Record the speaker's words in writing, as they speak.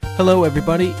Hello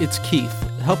everybody, it's Keith.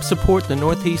 Help support the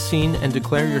Northeast scene and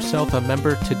declare yourself a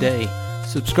member today.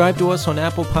 Subscribe to us on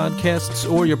Apple Podcasts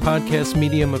or your podcast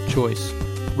medium of choice.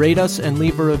 Rate us and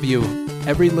leave a review.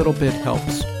 Every little bit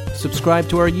helps. Subscribe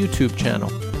to our YouTube channel.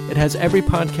 It has every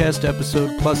podcast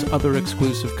episode plus other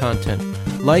exclusive content.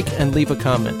 Like and leave a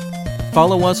comment.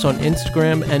 Follow us on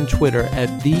Instagram and Twitter at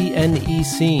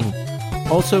TheNEScene.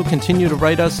 Also, continue to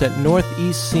write us at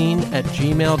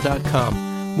northeastscene@gmail.com.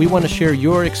 We want to share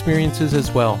your experiences as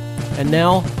well. And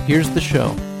now, here's the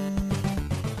show.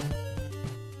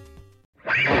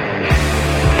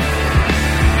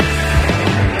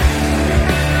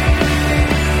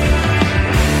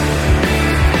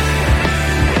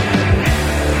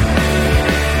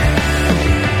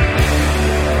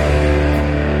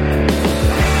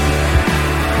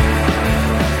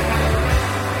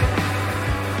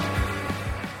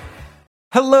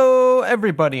 Hello,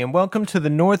 everybody, and welcome to the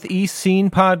Northeast Scene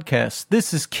Podcast.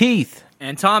 This is Keith.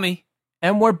 And Tommy.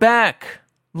 And we're back,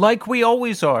 like we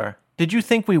always are. Did you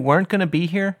think we weren't going to be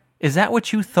here? Is that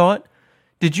what you thought?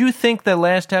 Did you think the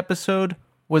last episode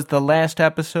was the last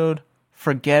episode?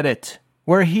 Forget it.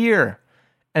 We're here.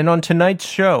 And on tonight's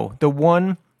show, the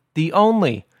one, the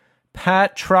only,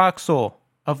 Pat Troxell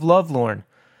of Lovelorn.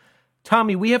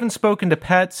 Tommy, we haven't spoken to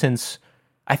Pat since,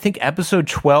 I think, episode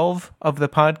 12 of the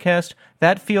podcast.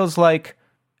 That feels like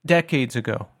decades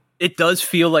ago. It does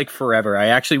feel like forever. I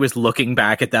actually was looking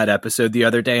back at that episode the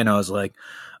other day and I was like,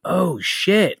 oh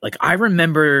shit. Like, I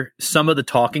remember some of the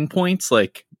talking points,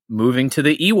 like moving to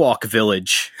the Ewok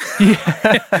village.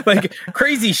 Yeah. Like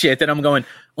crazy shit that I'm going,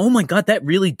 oh my God, that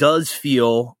really does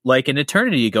feel like an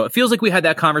eternity ago. It feels like we had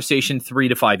that conversation 3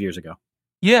 to 5 years ago.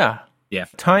 Yeah. Yeah.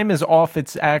 Time is off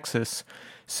its axis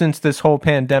since this whole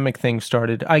pandemic thing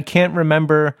started. I can't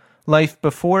remember life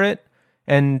before it,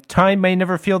 and time may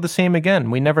never feel the same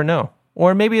again. We never know.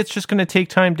 Or maybe it's just going to take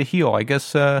time to heal. I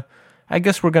guess we're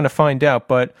going to find out.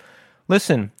 But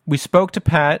listen, we spoke to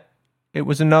Pat. It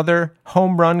was another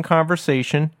home run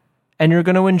conversation, and you're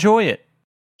going to enjoy it.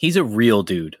 He's a real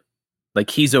dude.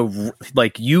 Like,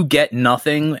 you get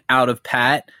nothing out of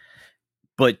Pat,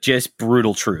 but just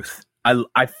brutal truth.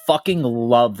 I fucking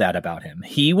love that about him.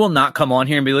 He will not come on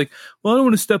here and be like, well, I don't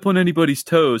want to step on anybody's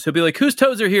toes. He'll be like, whose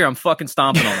toes are here? I'm fucking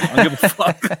stomping on them. I don't give a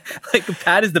fuck. Like,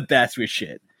 Pat is the best with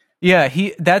shit. Yeah,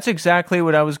 that's exactly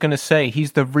what I was going to say.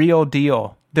 He's the real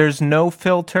deal. There's no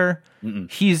filter.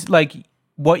 Mm-mm. He's like,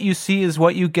 what you see is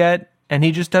what you get, and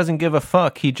he just doesn't give a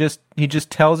fuck. He just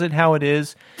tells it how it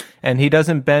is, and he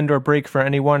doesn't bend or break for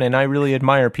anyone, and I really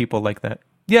admire people like that.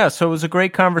 Yeah, so it was a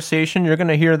great conversation. You're going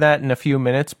to hear that in a few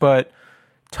minutes, but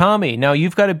Tommy, now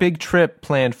you've got a big trip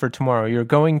planned for tomorrow. You're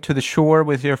going to the shore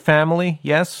with your family,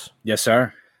 yes? Yes,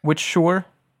 sir. Which shore?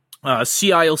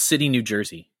 Sea Isle City, New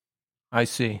Jersey. I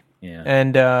see. Yeah.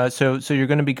 And so you're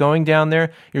going to be going down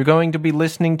there. You're going to be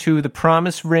listening to The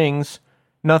Promise Rings,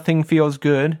 Nothing Feels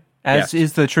Good, as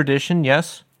is the tradition,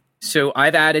 yes? So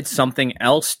I've added something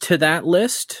else to that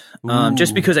list,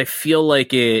 just because I feel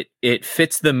like it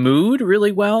fits the mood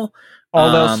really well.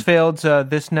 All else failed,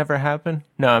 this never happened?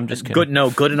 No, I'm just kidding.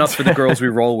 Good enough for the girls we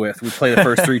roll with. We play the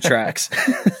first 3 tracks.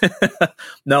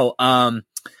 No, I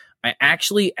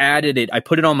actually added it. I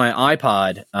put it on my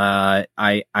iPod. I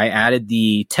added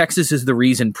the Texas is the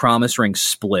Reason Promise Ring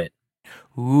split.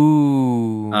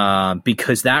 Ooh.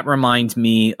 Because that reminds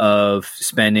me of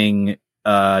spending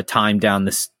time down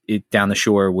the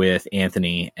shore with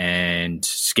Anthony and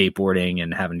skateboarding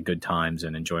and having good times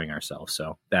and enjoying ourselves.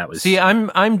 So that was... See,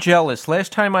 I'm jealous.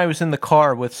 Last time I was in the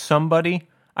car with somebody,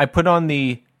 I put on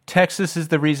the Texas is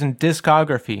the Reason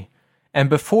discography, and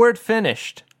before it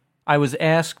finished, I was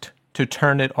asked to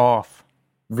turn it off.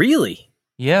 Really?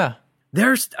 Yeah.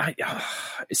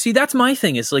 See, that's my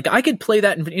thing. Is like, I could play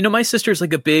that. My sister's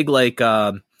like a big, like,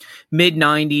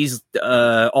 mid-90s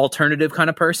alternative kind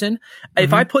of person. Mm-hmm.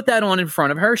 If I put that on in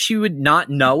front of her, she would not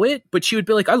know it, but she would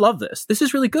be like, I love this. This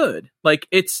is really good. Like,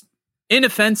 it's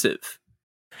inoffensive.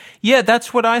 Yeah,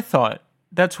 that's what I thought.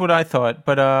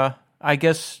 But I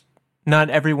guess not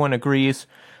everyone agrees.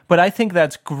 But I think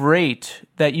that's great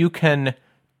that you can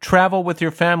travel with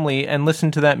your family and listen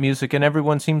to that music, and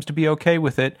everyone seems to be okay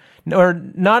with it. Or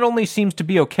not only seems to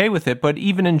be okay with it, but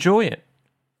even enjoy it.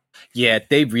 Yeah,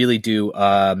 they really do.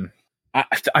 I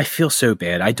feel so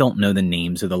bad. I don't know the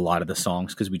names of a lot of the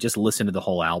songs because we just listened to the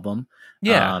whole album.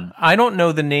 Yeah, I don't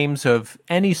know the names of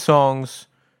any songs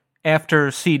after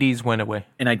CDs went away.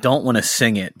 And I don't want to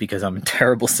sing it because I'm a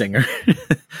terrible singer.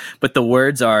 But the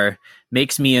words are,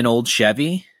 makes me an old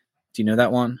Chevy. Do you know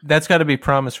that one? That's got to be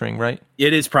Promise Ring, right?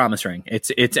 It is Promise Ring.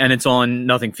 It's on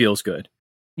Nothing Feels Good.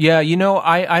 Yeah,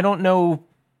 I don't know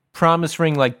promise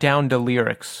ring like down to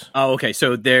lyrics. Oh, okay.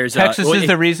 So there's Texas is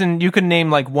the reason. You can name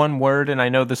like one word, and I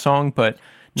know the song, but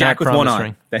Jack not with one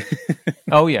promise eye. ring.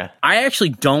 Oh yeah, I actually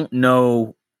don't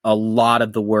know a lot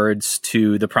of the words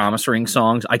to the Promise Ring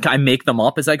songs. I make them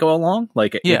up as I go along.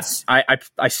 Like it's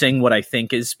I sing what I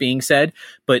think is being said,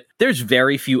 but there's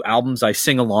very few albums I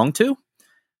sing along to.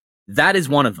 That is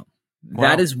one of them. Wow.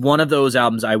 That is one of those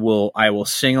albums I will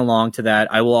sing along to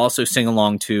that. I will also sing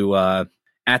along to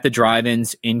At the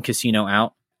Drive-Ins, In Casino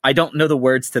Out. I don't know the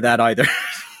words to that either,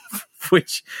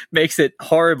 which makes it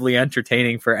horribly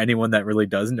entertaining for anyone that really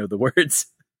does know the words.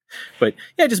 But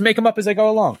yeah, just make them up as I go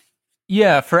along.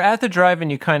 Yeah, for At the Drive-In,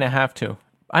 you kind of have to.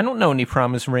 I don't know any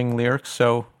Promise Ring lyrics,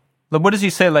 so what does he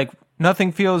say? Like,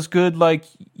 nothing feels good like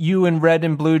you in red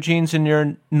and blue jeans and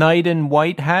your knight in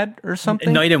white hat or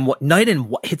something? Knight and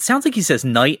white. It sounds like he says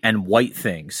knight and white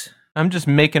things. I'm just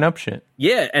making up shit.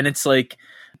 Yeah, and it's like,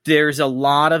 there's a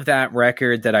lot of that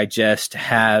record that I just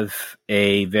have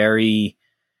a very,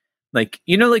 like,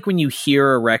 you know, like when you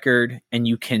hear a record and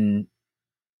you can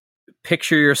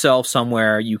picture yourself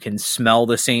somewhere, you can smell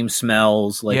the same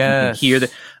smells, like yes. You can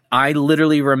hear I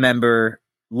literally remember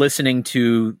listening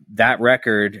to that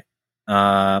record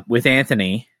with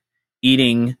Anthony,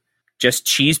 eating just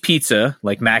cheese pizza,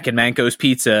 like Mac and Manco's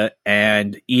pizza,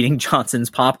 and eating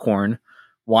Johnson's popcorn,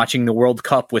 watching the World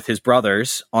Cup with his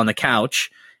brothers on the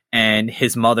couch, and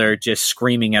his mother just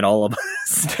screaming at all of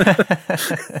us.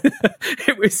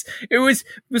 It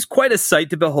was quite a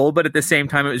sight to behold, but at the same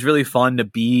time, it was really fun to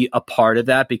be a part of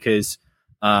that because,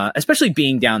 especially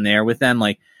being down there with them,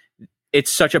 like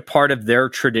it's such a part of their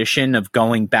tradition of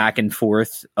going back and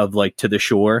forth of like to the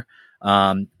shore.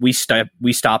 We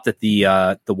stopped at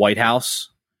the White House.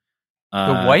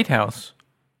 The White House?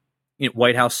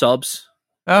 White House subs.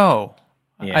 Oh.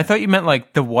 Yeah. I thought you meant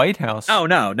like the White House. Oh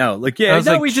no. Like yeah,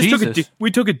 no, like, we just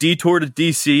took a detour to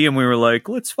DC and we were like,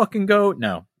 let's fucking go.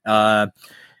 No.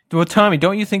 Well, Tommy,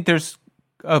 don't you think there's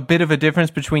a bit of a difference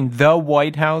between the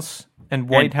White House and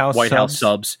White House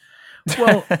subs?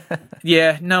 Well,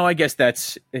 yeah, no, I guess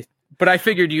that's. But I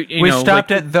figured you we know, stopped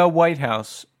at the White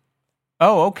House.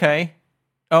 Oh, okay.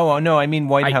 Oh no, I mean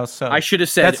White House subs. I should have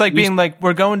said that's like being like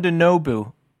we're going to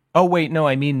Nobu. Oh wait, no,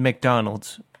 I mean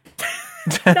McDonald's.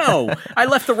 No, I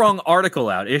left the wrong article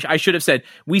out. I should have said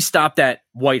we stopped at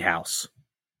White House,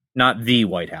 not the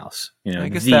White House. You know, I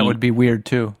guess that would be weird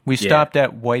too. We stopped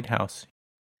at White House.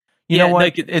 You know what?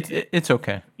 Like, it's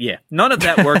okay. Yeah, none of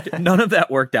that worked. None of that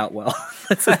worked out well.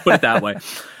 Let's just put it that way.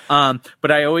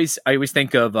 But I always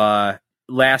think of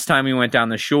last time we went down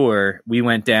the shore. We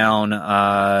went down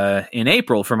in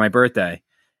April for my birthday,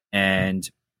 and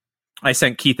I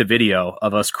sent Keith a video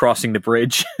of us crossing the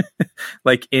bridge,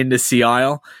 like into Sea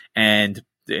Isle, and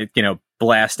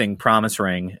blasting Promise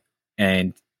Ring.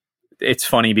 And it's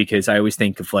funny because I always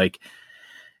think of like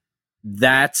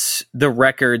that's the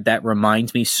record that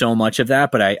reminds me so much of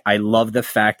that. But I love the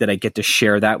fact that I get to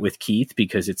share that with Keith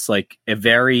because it's like a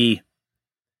very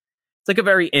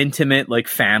intimate like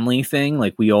family thing.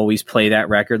 Like we always play that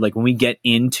record. Like when we get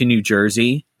into New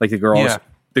Jersey, like the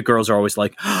girls are always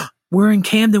like, oh, we're in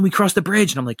Camden, we crossed the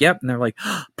bridge. And I'm like, yep. And they're like,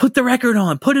 oh, put the record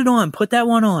on, put it on, put that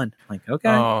one on. I'm like, okay.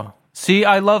 Oh, see,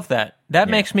 I love that. That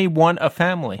makes me want a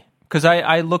family because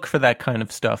I look for that kind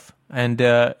of stuff. And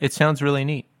it sounds really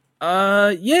neat.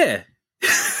 Yeah.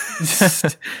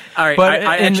 All right. But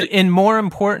in more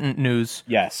important news,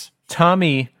 yes,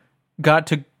 Tommy got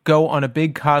to go on a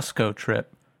big Costco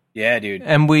trip. Yeah, dude.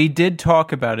 And we did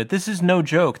talk about it. This is no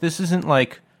joke. This isn't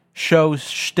like show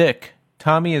shtick.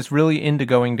 Tommy is really into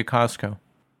going to Costco.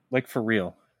 Like for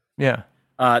real. Yeah.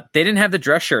 They didn't have the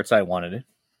dress shirts I wanted.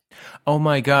 Oh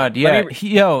my God. Yeah.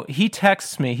 He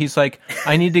texts me. He's like,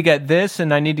 I need to get this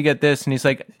and I need to get this. And he's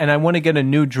like, and I want to get a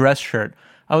new dress shirt.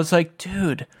 I was like,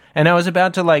 dude. And I was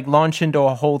about to like launch into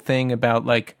a whole thing about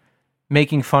like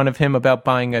making fun of him about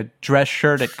buying a dress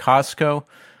shirt at Costco.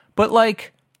 But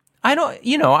like, I don't,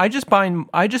 I just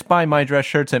buy my dress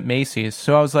shirts at Macy's.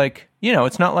 So I was like,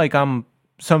 it's not like I'm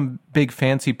some big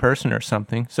fancy person or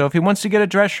something. So if he wants to get a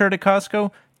dress shirt at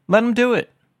Costco, let him do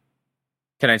it.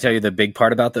 Can I tell you the big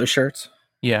part about those shirts?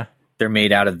 Yeah. They're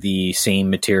made out of the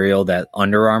same material that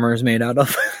Under Armour is made out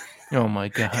of. Oh my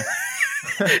God.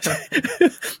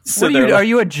 So are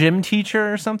you a gym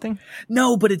teacher or something?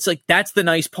 No, but it's like, that's the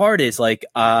nice part is like,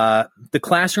 the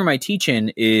classroom I teach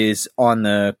in is on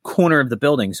the corner of the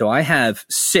building. So I have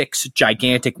 6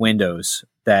 gigantic windows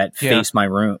that face my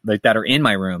room, like that are in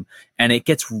my room. And it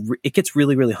gets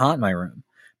really, really hot in my room.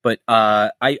 But,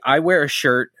 I wear a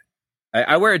shirt.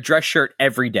 I wear a dress shirt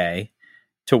every day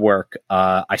to work.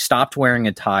 I stopped wearing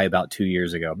a tie about 2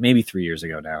 years ago, maybe 3 years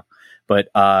ago now. But,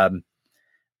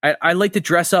 I like to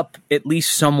dress up at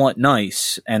least somewhat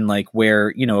nice and like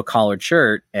wear, you know, a collared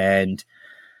shirt. And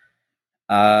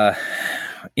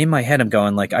in my head, I'm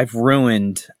going like, I've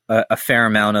ruined a fair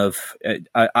amount of,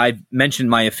 I've mentioned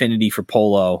my affinity for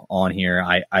polo on here.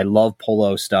 I love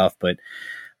polo stuff, but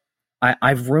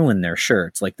I've ruined their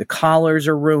shirts. Like the collars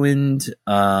are ruined.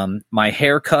 My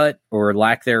haircut or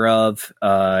lack thereof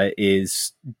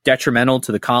is detrimental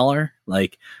to the collar.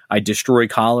 Like I destroy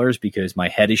collars because my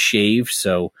head is shaved.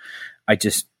 So I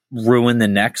just ruin the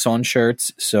necks on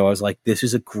shirts. So I was like, this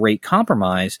is a great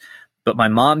compromise. But my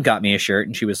mom got me a shirt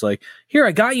and she was like, here,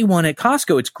 I got you one at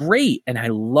Costco. It's great. And I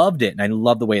loved it. And I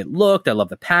love the way it looked. I love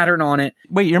the pattern on it.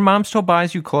 Wait, your mom still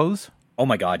buys you clothes? Oh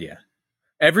my God, yeah.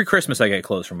 Every Christmas I get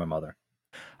clothes from my mother.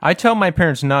 I tell my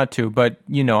parents not to, but,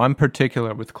 you know, I'm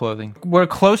particular with clothing. We're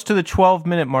close to the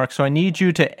 12-minute mark, so I need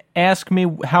you to ask me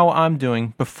how I'm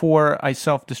doing before I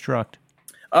self-destruct.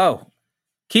 Oh,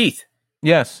 Keith.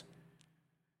 Yes.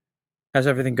 How's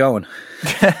everything going?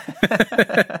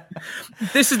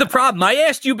 This is the problem. I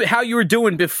asked you how you were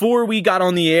doing before we got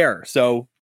on the air, so...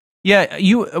 Yeah,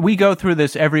 we go through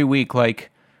this every week.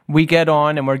 Like, we get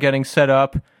on and we're getting set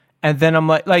up, and then I'm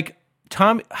like...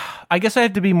 Tom, I guess I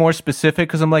have to be more specific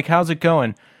because I'm like, how's it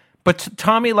going? But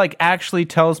Tommy like actually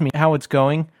tells me how it's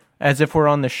going as if we're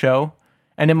on the show.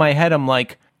 And in my head, I'm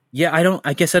like, yeah,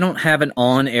 I guess I don't have an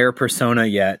on-air persona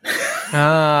yet.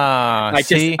 I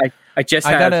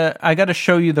gotta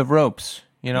show you the ropes,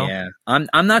 you know? Yeah.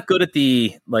 I'm not good at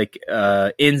the like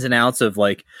ins and outs of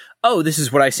like, oh, this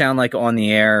is what I sound like on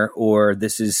the air, or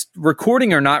this is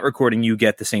recording or not recording, you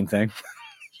get the same thing.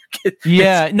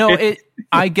 Yeah, no,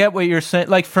 I get what you're saying.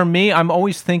 Like for me, I'm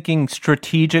always thinking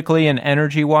strategically and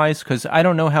energy-wise because I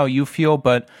don't know how you feel,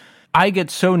 but I get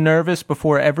so nervous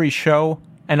before every show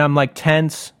and I'm like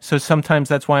tense. So sometimes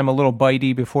that's why I'm a little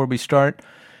bitey before we start.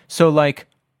 So like,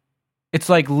 it's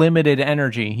like limited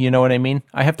energy. You know what I mean?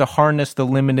 I have to harness the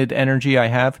limited energy I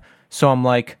have. So I'm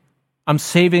like, I'm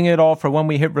saving it all for when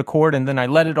we hit record and then I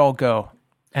let it all go.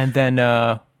 And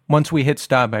then once we hit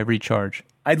stop, I recharge.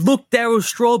 I looked Darryl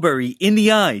Strawberry in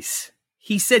the eyes.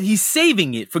 He said he's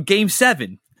saving it for Game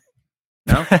 7.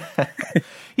 No?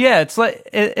 Yeah, it's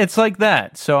like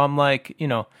that. So I'm like, you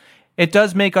know, it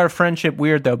does make our friendship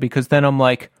weird though, because then I'm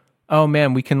like, oh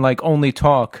man, we can like only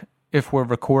talk if we're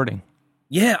recording.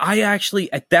 Yeah, I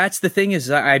actually, that's the thing is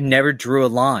I never drew a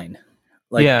line.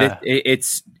 Like yeah.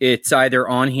 It's either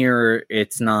on here or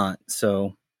it's not.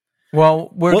 So,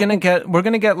 well, we're gonna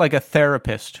get like a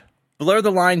therapist. Blur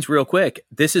the lines real quick.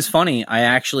 This is funny.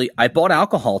 I bought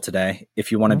alcohol today,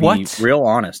 if you want to be real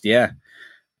honest. Yeah.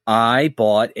 I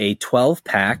bought a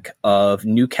 12-pack of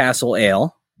Newcastle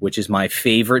Ale, which is my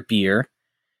favorite beer.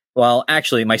 Well,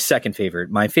 actually, my second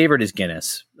favorite. My favorite is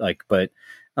Guinness. Like, but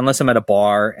unless I'm at a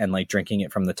bar and like drinking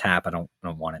it from the tap, I don't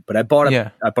want it. But I bought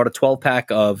a 12-pack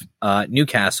of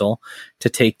Newcastle to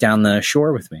take down the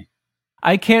shore with me.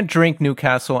 I can't drink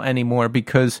Newcastle anymore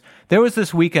because there was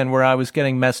this weekend where I was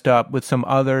getting messed up with some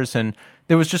others and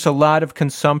there was just a lot of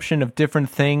consumption of different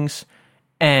things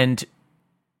and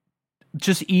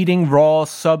just eating raw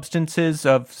substances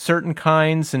of certain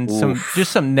kinds and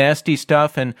some nasty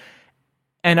stuff. And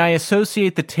I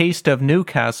associate the taste of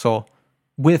Newcastle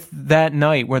with that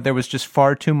night where there was just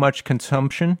far too much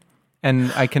consumption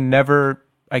and I can never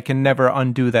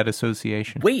undo that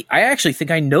association. Wait, I actually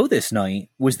think I know this night.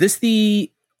 Was this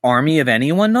the Army of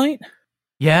Anyone night?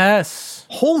 Yes.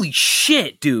 Holy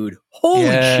shit, dude. Holy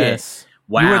shit.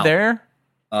 Wow. You were there?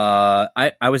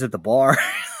 I was at the bar.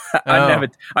 I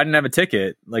didn't have a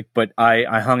ticket. Like, but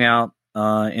I hung out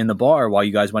in the bar while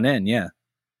you guys went in, yeah.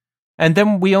 And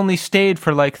then we only stayed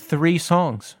for like 3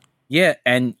 songs. Yeah,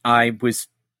 and I was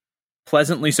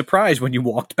pleasantly surprised when you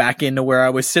walked back into where I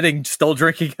was sitting still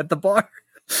drinking at the bar.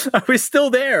 I was still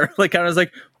there. Like, I was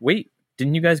like, wait,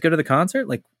 didn't you guys go to the concert?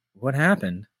 Like, what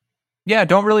happened? Yeah,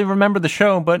 don't really remember the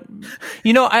show, but,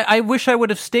 you know, I wish I would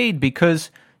have stayed because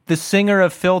the singer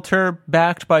of Filter,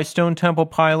 backed by Stone Temple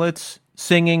Pilots,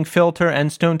 singing Filter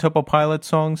and Stone Temple Pilots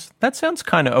songs, that sounds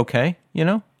kind of okay, you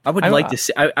know? I would like to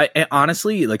see, I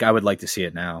honestly, like, I would like to see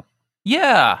it now.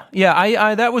 Yeah,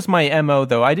 I that was my MO,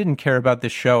 though. I didn't care about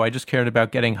this show. I just cared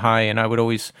about getting high, and I would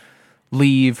always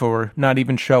leave or not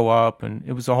even show up, and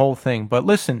it was a whole thing. But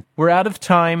listen, we're out of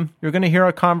time. You're going to hear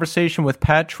a conversation with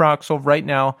Pat Troxell right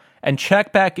now, and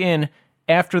check back in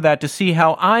after that to see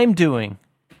how I'm doing.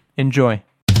 Enjoy.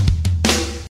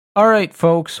 All right,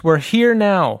 folks, we're here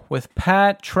now with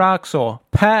Pat Troxell.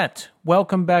 Pat,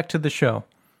 welcome back to the show.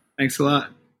 Thanks a lot.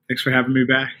 Thanks for having me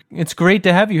back. It's great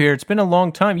to have you here. It's been a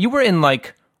long time. You were in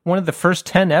like one of the first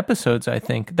 10 episodes, I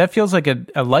think. That feels like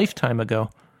a lifetime ago.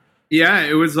 Yeah,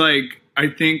 it was like, I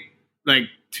think like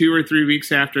 2 or 3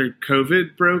 weeks after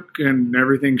COVID broke and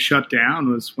everything shut down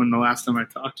was when the last time I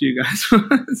talked to you guys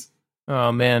was.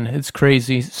 Oh, man, it's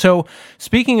crazy. So,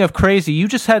 speaking of crazy, you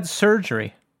just had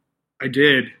surgery. I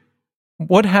did.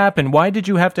 What happened? Why did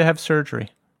you have to have surgery?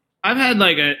 I've had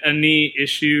like a knee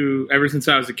issue ever since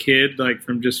I was a kid, like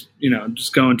from just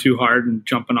going too hard and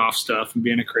jumping off stuff and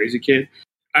being a crazy kid.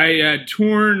 I had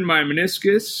torn my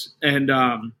meniscus, and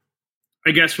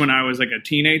I guess when I was like a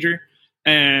teenager,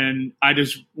 and I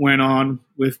just went on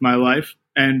with my life.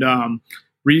 And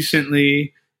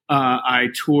recently I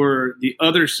tore the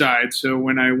other side. So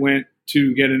when I went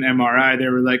to get an MRI, they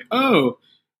were like, oh,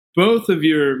 both of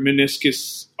your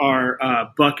meniscus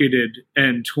are bucketed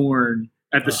and torn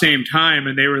at the same time.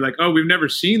 And they were like, oh, we've never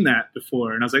seen that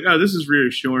before. And I was like, oh, this is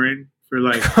reassuring for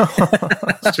like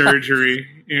surgery,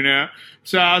 you know?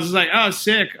 So I was like, oh,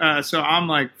 sick. So I'm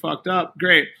like fucked up.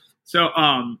 Great. So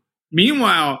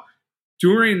meanwhile,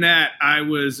 during that, I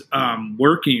was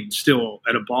working still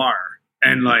at a bar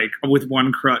and like with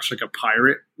one crutch, like a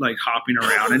pirate, like hopping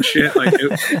around and shit. Like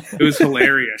it was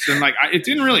hilarious. And like it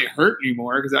didn't really hurt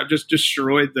anymore because I've just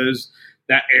destroyed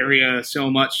that area so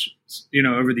much,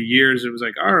 over the years. It was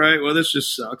like, all right, well, this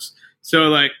just sucks. So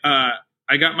like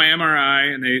I got my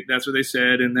MRI and that's what they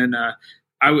said. And then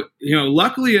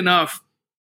luckily enough,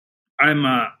 I'm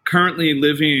currently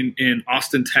living in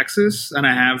Austin, Texas, and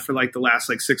I have for like the last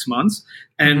like 6 months.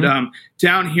 And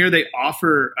down here, they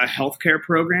offer a healthcare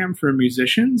program for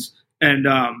musicians, and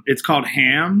it's called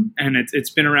HAM, and it's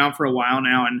been around for a while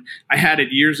now. And I had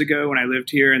it years ago when I lived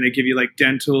here, and they give you like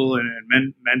dental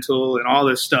and mental and all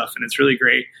this stuff, and it's really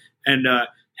great. And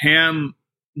HAM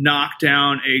knocked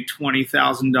down a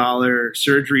 $20,000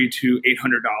 surgery to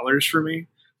 $800 for me.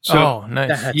 So,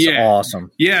 nice. That's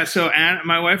awesome. Yeah. So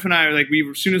my wife and I are like,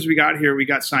 as soon as we got here, we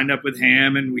got signed up with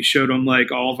HAM and we showed them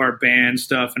like all of our band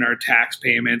stuff and our tax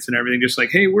payments and everything. Just like,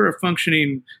 hey, we're a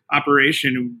functioning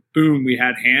operation. And boom, we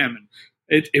had HAM.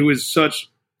 And it was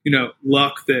such,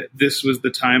 luck that this was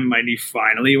the time my knee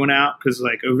finally went out. Cause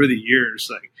like over the years,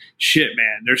 like shit,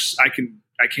 man, I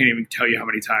can't even tell you how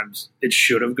many times it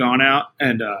should have gone out.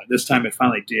 And this time it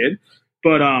finally did.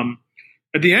 But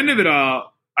at the end of it all,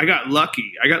 I got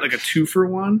lucky. I got like a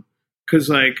 2-for-1 because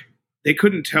like they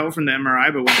couldn't tell from the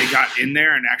MRI, but when they got in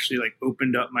there and actually like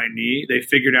opened up my knee, they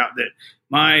figured out that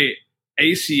my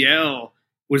ACL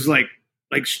was like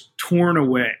torn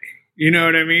away. You know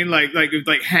what I mean? Like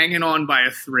hanging on by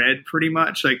a thread, pretty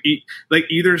much. Like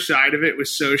either side of it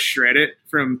was so shredded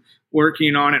from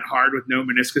working on it hard with no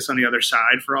meniscus on the other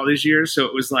side for all these years. So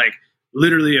it was like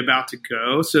literally about to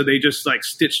go. So they just like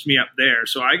stitched me up there.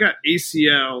 So I got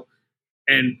ACL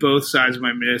and both sides of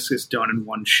my meniscus done in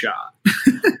one shot.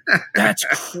 That's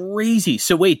crazy.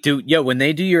 So wait, when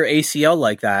they do your ACL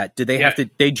like that, do they have to,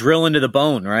 they drill into the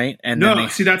bone, right? And no,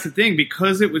 see, that's the thing.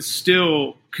 Because it was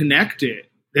still connected,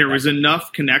 there was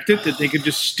enough connected that they could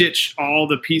just stitch all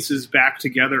the pieces back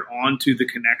together onto the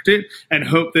connected and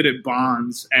hope that it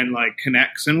bonds and like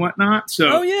connects and whatnot.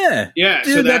 So, yeah.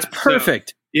 Dude, so that's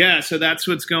perfect. So that's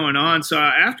what's going on. So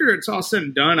after it's all said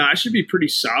and done, I should be pretty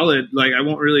solid. Like I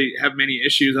won't really have many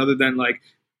issues other than like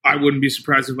I wouldn't be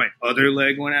surprised if my other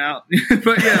leg went out.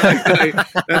 But yeah,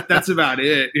 that's about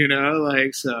it.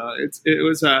 Like so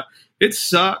it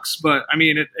sucks, but I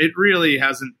mean it really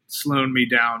hasn't slowed me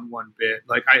down one bit.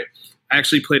 Like I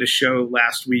actually played a show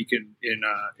last week in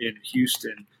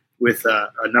Houston with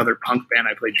another punk band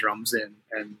I played drums in,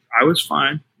 and I was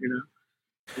fine.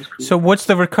 Cool. So what's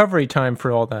the recovery time for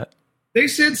all that? They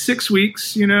said 6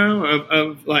 weeks,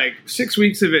 of like 6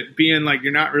 weeks of it being like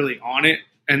you're not really on it.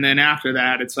 And then after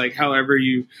that, it's like however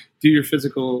you do your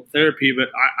physical therapy.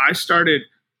 But I started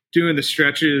doing the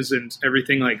stretches and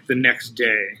everything like the next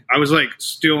day. I was like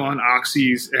still on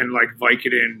oxys and like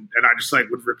Vicodin, and I just like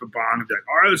would rip a bong and be like,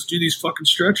 all right, let's do these fucking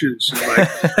stretches. And,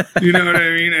 like, you know what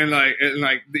I mean? And like,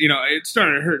 it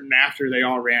started hurting after they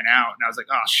all ran out. And I was like,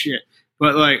 oh shit.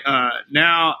 But like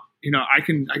now, I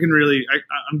can really,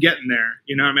 I'm getting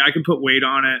there. I mean, I can put weight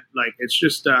on it. Like it's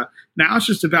just now it's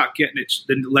just about getting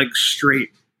the leg straight,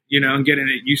 and getting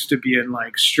it used to being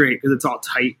like straight because it's all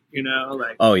tight.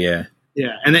 Like oh yeah,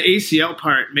 and the ACL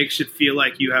part makes it feel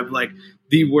like you have like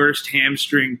the worst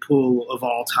hamstring pull of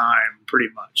all time, pretty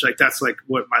much. Like that's like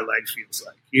what my leg feels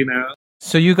like.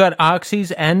 So you got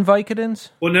oxys and Vicodins?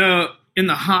 Well, no. In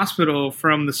the hospital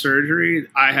from the surgery,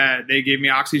 they gave me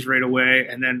oxys right away,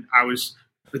 and then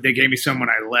they gave me some when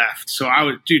I left. So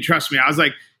trust me, I was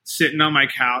like sitting on my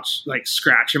couch, like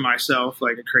scratching myself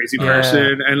like a crazy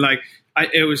person, and like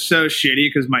it was so shitty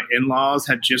because my in-laws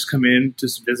had just come in to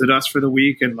visit us for the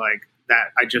week, and like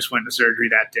that I just went to surgery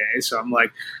that day. So I'm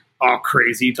like, all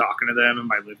crazy talking to them in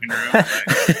my living room.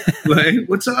 Like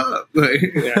what's up? Like,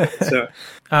 yeah, so.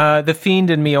 The fiend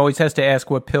in me always has to ask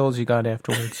what pills you got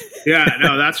afterwards. Yeah,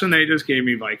 no, that's when they just gave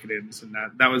me Vicodins, and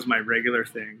that was my regular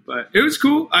thing. But it was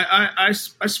cool. I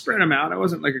spread them out. I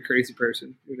wasn't like a crazy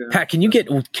person. You know? Pat, can you get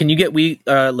weed? Can you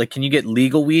get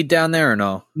legal weed down there or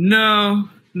no? No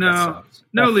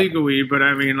legal weed. But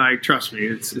I mean, like, trust me,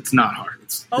 it's not hard.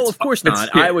 Of course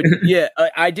not. I would. Yeah,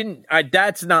 I didn't.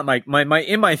 That's not my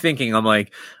in my thinking. I'm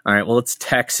like, all right, well, it's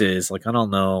Texas. Like, I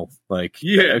don't know. Like,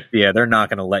 yeah, they're not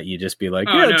going to let you just be like,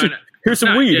 here's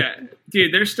some weed. Yeah,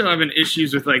 dude, they're still having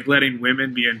issues with like letting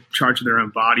women be in charge of their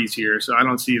own bodies here. So I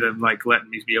don't see them like letting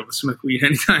me be able to smoke weed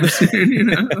anytime soon. You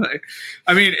know, like,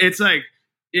 I mean, it's like.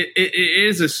 It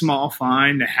is a small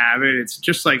fine to have it. It's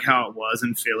just like how it was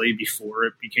in Philly before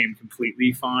it became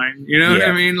completely fine. You know what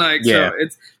I mean? Like, so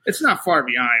it's not far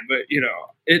behind, but you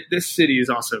know, this city is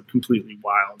also completely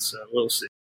wild. So we'll see.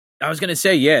 I was going to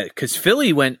say, because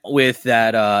Philly went with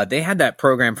that. They had that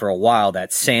program for a while,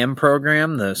 that SAM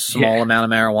program, the small amount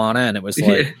of marijuana. And it was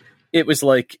like, it was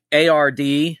like ARD,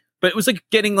 but it was like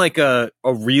getting like a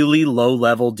really low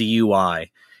level DUI.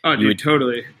 Oh, dude,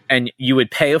 totally. And you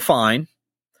would pay a fine.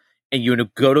 And you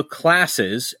would go to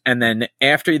classes, and then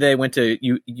after they went to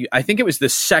you, I think it was the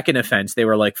second offense. They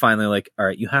were like, finally, like, all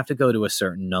right, you have to go to a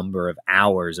certain number of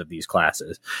hours of these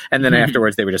classes, and then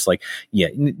afterwards, they were just like, yeah,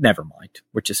 never mind.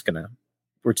 We're just done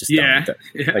with it.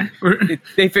 Like,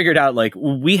 they figured out like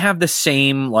we have the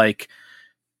same like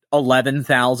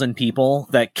 11,000 people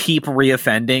that keep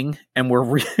reoffending, and we're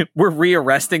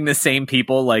rearresting the same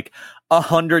people like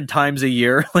 100 times a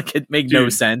year. Like, it made no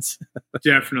sense.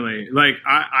 Definitely. Like,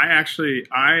 I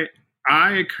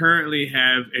currently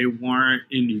have a warrant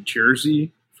in New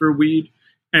Jersey for weed,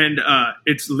 and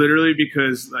it's literally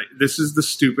because, like, this is the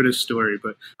stupidest story,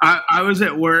 but I was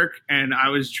at work and I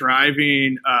was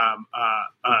driving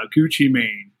Gucci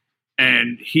Mane,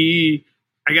 and he,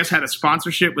 I guess, had a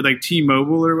sponsorship with like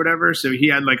T-Mobile or whatever. So he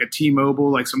had like a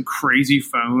T-Mobile, like some crazy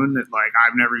phone that like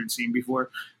I've never even seen before.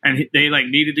 And they like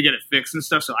needed to get it fixed and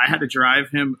stuff. So I had to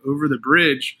drive him over the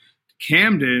bridge to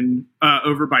Camden,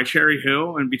 over by Cherry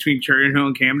Hill, and between Cherry Hill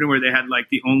and Camden, where they had like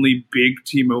the only big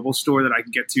T-Mobile store that I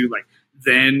could get to like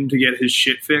then to get his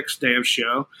shit fixed day of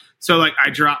show. So like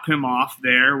I drop him off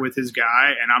there with his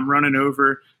guy, and I'm running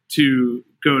over to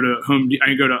go to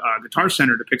Guitar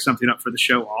Center to pick something up for the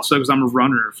show also, because I'm a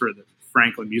runner for the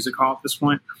Franklin Music Hall at this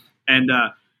point. And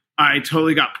I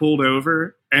totally got pulled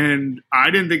over, and I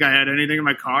didn't think I had anything in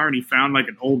my car, and he found like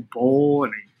an old bowl,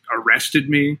 and he arrested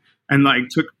me and like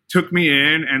took me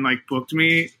in and like booked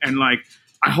me. And like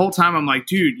the whole time I'm like,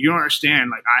 dude, you don't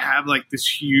understand. Like, I have like this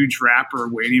huge rapper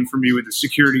waiting for me with a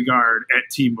security guard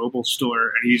at T-Mobile store.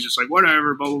 And he's just like,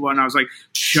 whatever, blah, blah, blah. And I was like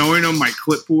showing him my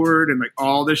clipboard and like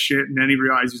all this shit. And then he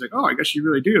realized, he's like, oh, I guess you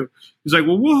really do. He's like,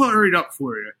 well, we'll hurry it up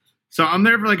for you. So I'm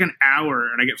there for like an hour,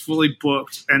 and I get fully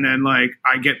booked. And then like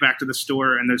I get back to the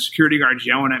store, and the security guard's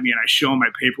yelling at me, and I show him my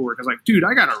paperwork. I was like, dude,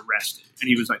 I got arrested. And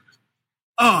he was like,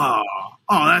 oh,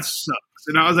 that sucks.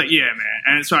 And I was like, yeah, man.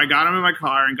 And so I got him in my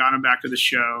car and got him back to the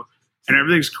show, and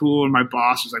everything's cool. And my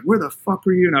boss was like, where the fuck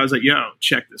were you? And I was like, yo,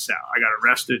 check this out. I got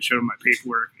arrested, showed him my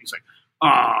paperwork. And he's like,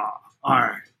 oh, all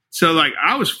right. So like,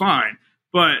 I was fine,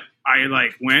 but I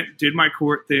like went, did my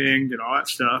court thing, did all that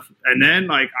stuff. And then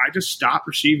like, I just stopped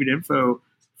receiving info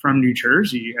from New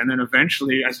Jersey. And then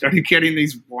eventually I started getting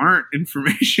these warrant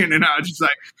information, and I was just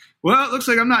like, well, it looks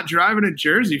like I'm not driving in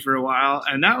Jersey for a while.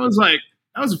 And that was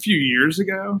a few years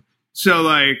ago. So,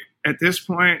 like, at this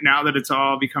point, now that it's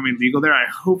all becoming legal there,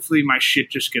 hopefully my shit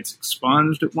just gets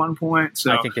expunged at one point.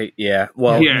 So I think,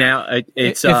 now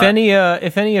it's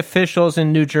if any officials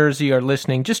in New Jersey are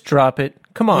listening, just drop it.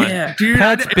 Come on, dude,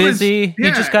 Pat's busy.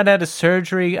 He just got out of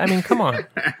surgery. I mean, come on.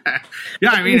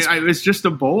 Yeah, I mean, it was just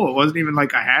a bowl. It wasn't even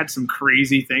like I had some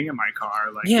crazy thing in my car.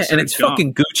 Like, and it's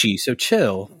fucking Gucci, so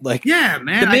chill. Like, yeah,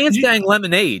 man, the man's dang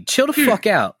lemonade. Chill the fuck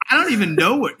out. I don't even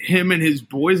know what him and his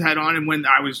boys had on him when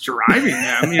I was driving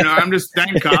them. You know, I'm just,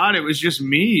 thank God it was just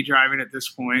me driving at this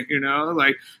point. You know,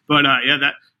 like, but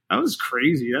that was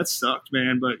crazy. That sucked,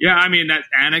 man. But yeah, I mean, that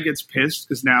Anna gets pissed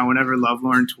because now whenever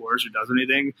Lovelorn tours or does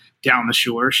anything down the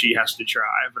shore, she has to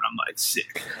drive, and I'm like,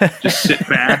 sick. Just sit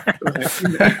back.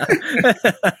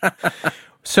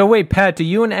 So wait, Pat, do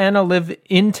you and Anna live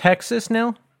in Texas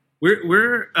now?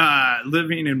 We're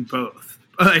living in both.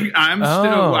 Like,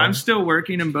 I'm still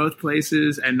working in both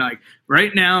places, and like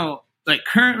right now, like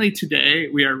currently today,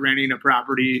 we are renting a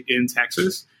property in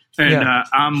Texas. And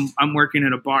I'm working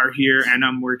at a bar here, and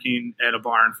I'm working at a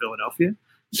bar in Philadelphia.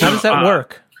 So, how does that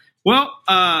work? Well,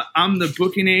 I'm the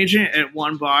booking agent at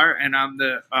one bar, and I'm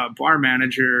the bar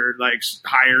manager, like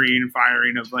hiring and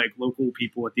firing of like local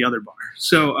people at the other bar.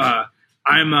 So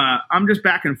I'm just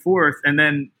back and forth. And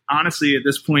then honestly, at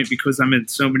this point, because I'm in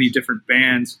so many different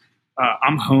bands,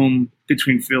 I'm home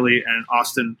between Philly and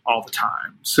Austin all the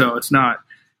time. So it's not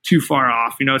too far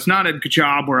off. You know, it's not a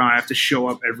job where I have to show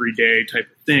up every day type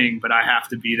of thing, but I have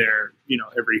to be there, you know,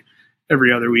 every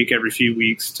other week, every few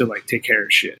weeks to like take care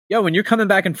of shit. Yeah, when you're coming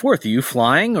back and forth, are you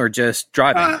flying or just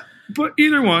driving? But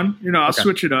either one, you know, I'll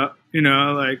switch it up. You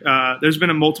know, like there's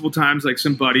been multiple times like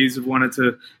some buddies have wanted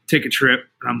to take a trip,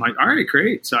 and I'm like, all right,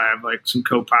 great. So I have like some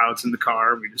co-pilots in the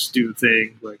car. We just do the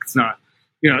thing. Like it's not,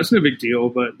 you know, it's no big deal.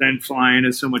 But then flying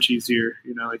is so much easier.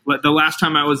 You know, like the last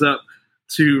time I was up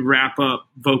to wrap up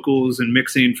vocals and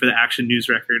mixing for the Action News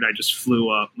record, I just flew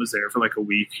up, was there for like a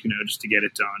week, you know, just to get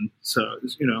it done. So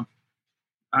you know,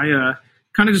 I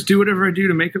kind of just do whatever I do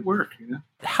to make it work. You know?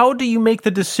 How do you make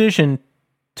the decision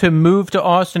to move to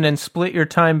Austin and split your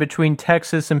time between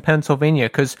Texas and Pennsylvania?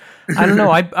 Because I don't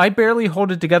know, I barely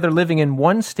hold it together living in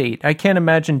one state. I can't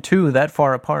imagine two that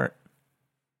far apart.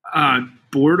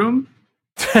 Boredom.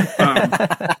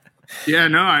 Yeah,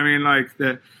 no, I mean, like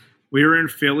we were in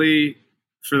Philly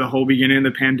for the whole beginning of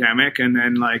the pandemic, and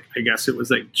then like I guess it was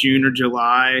like June or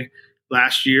July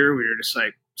last year, we were just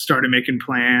like started making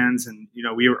plans, and you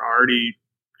know, we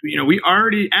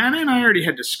Anna and I already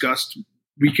had discussed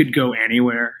we could go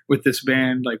anywhere with this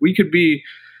band. Like we could be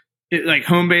like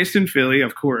home based in Philly,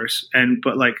 of course.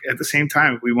 But like at the same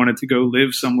time, if we wanted to go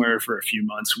live somewhere for a few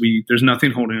months, there's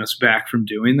nothing holding us back from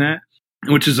doing that,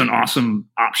 which is an awesome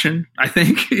option, I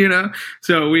think, you know?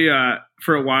 So we,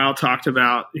 for a while talked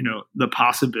about, you know, the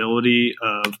possibility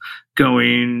of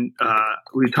going,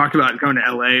 we talked about going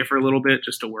to LA for a little bit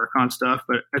just to work on stuff.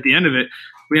 But at the end of it,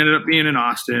 we ended up being in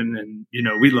Austin, and, you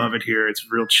know, we love it here. It's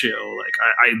real chill. Like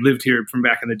I lived here from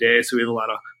back in the day, so we have a lot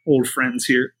of old friends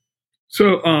here.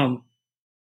 So,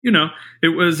 you know, it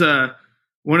was,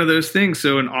 one of those things.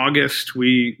 So in August,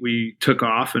 we took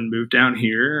off and moved down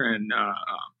here, and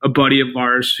a buddy of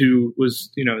ours who was,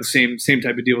 you know, the same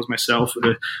type of deal as myself, with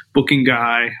a booking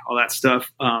guy, all that stuff,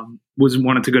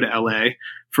 wanted to go to LA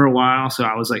for a while. So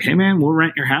I was like, hey man, we'll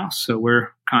rent your house. So we're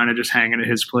kind of just hanging at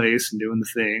his place and doing the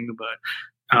thing. But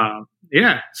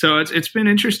yeah, so it's been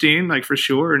interesting, like for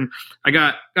sure. And I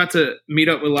got to meet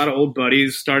up with a lot of old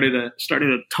buddies. Started a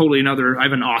totally another. I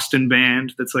have an Austin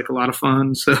band that's like a lot of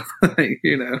fun. So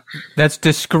you know, that's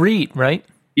Discreet, right?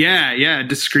 Yeah,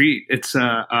 Discreet. It's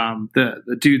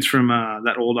the dudes from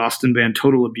that old Austin band,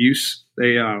 Total Abuse.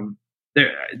 They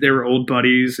were old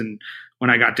buddies, and when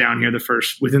I got down here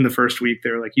within the first week, they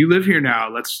were like, "You live here now.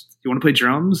 You want to play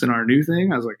drums in our new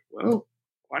thing?" I was like, "Well,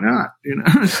 why not?" You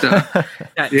know. So,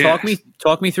 yeah.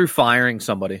 Talk me through firing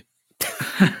somebody.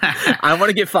 I want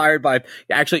to get fired by.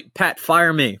 Actually, Pat,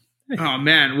 fire me. Oh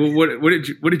man, well,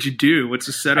 what did you do? What's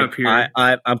the setup here?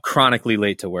 I'm chronically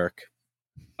late to work.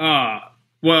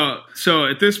 Well, so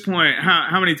at this point,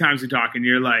 how many times are you talking?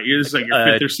 You're just like your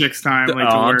fifth or sixth time late to work?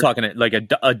 I'm talking like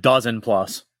a dozen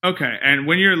plus. Okay, and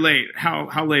when you're late,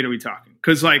 how late are we talking?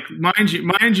 Because like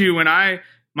mind you, when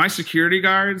my security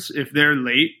guards, if they're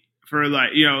late for like,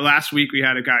 you know, last week we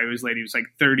had a guy who was late. He was like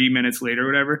 30 minutes late or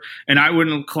whatever, and I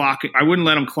wouldn't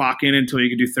let him clock in until he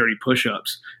could do 30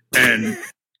 push-ups, and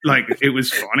like it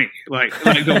was funny, like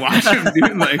to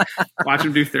watch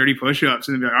him do 30 push-ups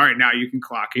and be like, all right, now you can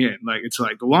clock in. Like it's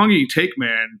like the longer you take,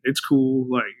 man, it's cool.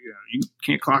 Like, you know, you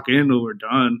can't clock in until we're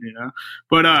done, you know.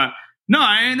 But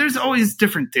no, there's always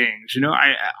different things, you know.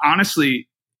 I honestly,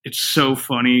 it's so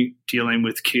funny dealing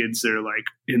with kids that are like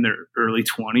in their early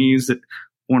 20s that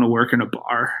want to work in a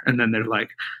bar, and then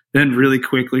then really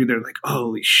quickly they're like,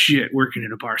 holy shit, working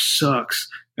in a bar sucks.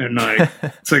 And like,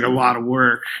 it's like a lot of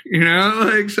work, you know,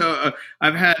 like, so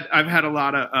I've had a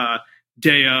lot of,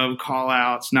 day of call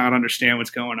outs, not understand what's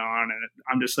going on. And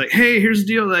I'm just like, hey, here's the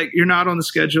deal. Like, you're not on the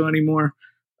schedule anymore.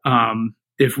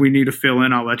 If we need to fill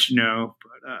in, I'll let you know.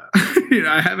 But, you know,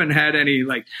 I haven't had any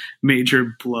like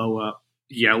major blow up,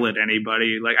 yell at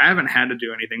anybody. Like I haven't had to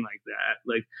do anything like that.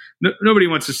 Like nobody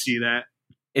wants to see that.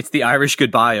 It's the Irish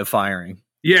goodbye of firing.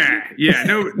 Yeah.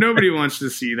 Nobody wants to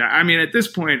see that. I mean, at this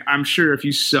point, I'm sure if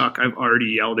you suck, I've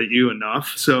already yelled at you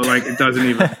enough. So like, it doesn't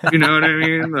even, you know what I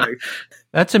mean? Like,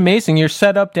 that's amazing. You're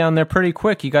set up down there pretty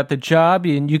quick. You got the job,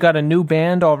 and you got a new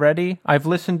band already. I've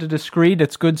listened to Discreet.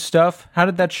 It's good stuff. How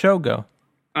did that show go?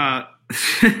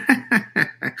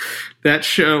 That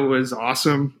show was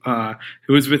awesome.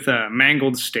 It was with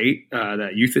Mangled State,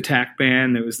 that Youth Attack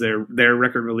band. It was their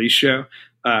record release show.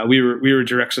 We were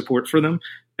direct support for them.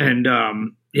 And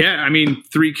yeah, I mean,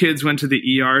 3 kids went to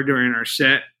the ER during our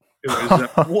set. It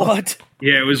was What?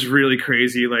 yeah, it was really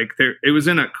crazy. Like it was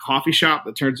in a coffee shop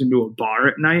that turns into a bar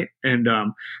at night, and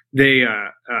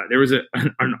there was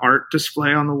an art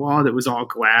display on the wall that was all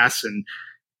glass, and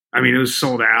I mean, it was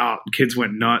sold out. Kids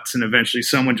went nuts, and eventually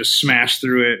someone just smashed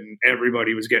through it, and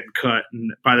everybody was getting cut.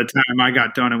 And by the time I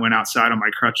got done and went outside on my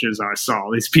crutches, I saw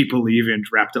all these people leaving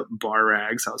wrapped up in bar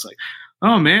rags. I was like,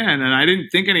 oh, man. And I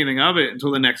didn't think anything of it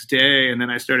until the next day. And then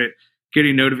I started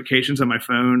getting notifications on my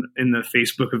phone in the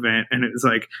Facebook event, and it was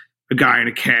like a guy in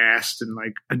a cast and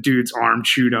like a dude's arm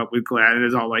chewed up with glass, and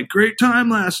it's all like, great time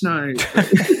last night.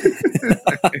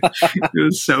 It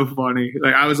was so funny.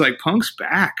 Like I was like, Punk's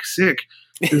back, sick.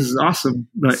 This is awesome.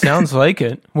 But sounds like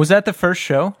it. Was that the first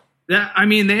show? I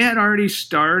mean, they had already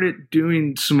started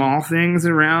doing small things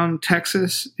around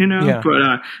Texas, Yeah.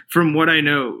 But from what I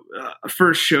know, a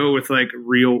first show with like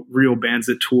real bands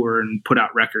that tour and put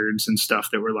out records and stuff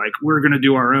that were like, we're going to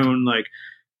do our own, like,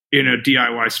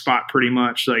 DIY spot pretty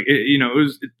much. Like, it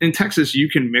was in Texas, you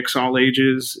can mix all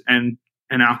ages and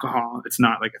alcohol. It's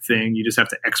not like a thing. You just have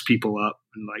to X people up,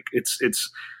 and like, it's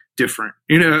different,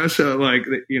 so like,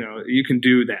 you can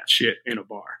do that shit in a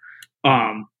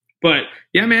bar. But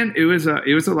yeah, man, it was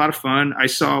a lot of fun. I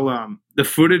saw the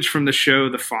footage from the show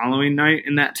the following night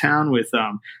in that town with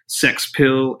Sex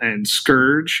Pill and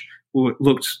Scourge.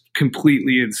 Looked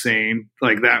completely insane.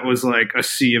 Like that was like a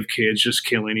sea of kids just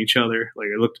killing each other. Like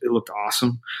it looked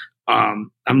awesome.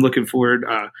 I'm looking forward.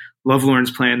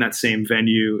 Lovelorn's playing that same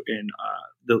venue in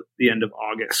the end of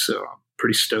August, so I'm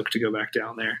pretty stoked to go back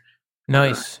down there.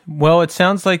 Nice. Well, it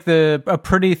sounds like a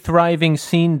pretty thriving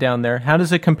scene down there. How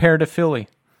does it compare to Philly?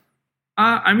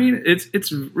 I mean,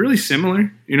 it's really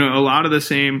similar. A lot of the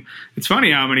same. It's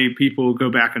funny how many people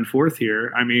go back and forth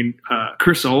here. I mean,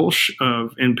 Chris Olsch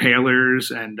of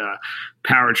Impalers and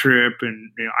Power Trip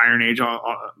and Iron Age,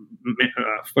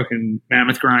 fucking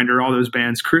Mammoth Grinder, all those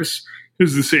bands. Chris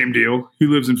is the same deal. He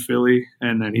lives in Philly,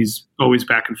 and then he's always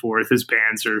back and forth. His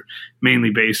bands are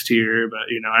mainly based here, but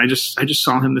I just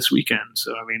saw him this weekend.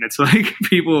 So I mean, it's like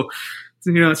people.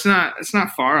 It's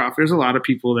not far off. There's a lot of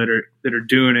people that are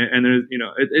doing it, and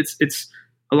there's it's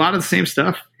a lot of the same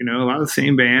stuff. A lot of the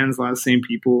same bands, a lot of the same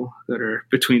people that are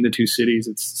between the two cities.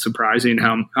 It's surprising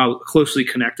how closely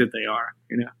connected they are.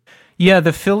 Yeah,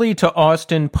 the Philly to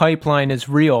Austin pipeline is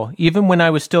real. Even when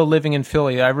I was still living in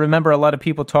Philly, I remember a lot of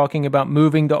people talking about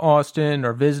moving to Austin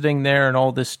or visiting there and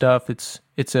all this stuff. It's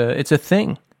a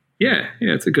thing. Yeah,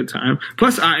 it's a good time.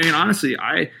 Plus, I mean, honestly,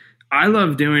 I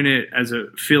love doing it as a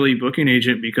Philly booking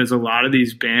agent because a lot of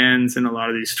these bands and a lot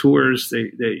of these tours,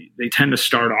 they tend to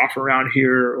start off around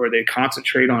here, or they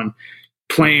concentrate on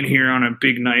playing here on a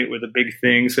big night with a big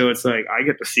thing. So it's like I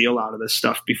get to see a lot of this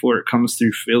stuff before it comes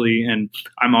through Philly, and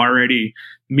I'm already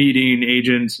meeting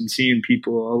agents and seeing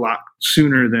people a lot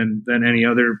sooner than any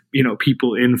other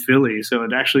people in Philly. So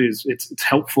it actually is it's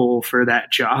helpful for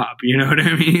that job. You know what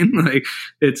I mean? Like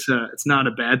it's not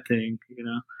a bad thing.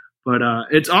 But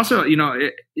it's also,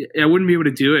 I wouldn't be able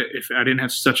to do it if I didn't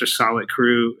have such a solid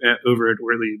crew over at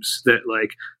Orleans that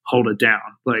like hold it down.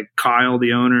 Like Kyle,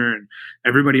 the owner, and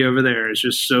everybody over there is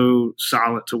just so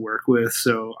solid to work with.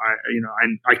 So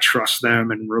I trust them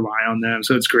and rely on them.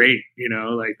 So it's great.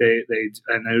 Like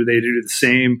I know they do the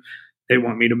same. They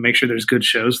want me to make sure there's good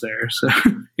shows there. So,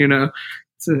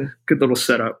 it's a good little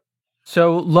setup.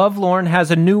 So Lovelorn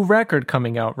has a new record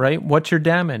coming out, right? What's Your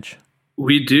Damage?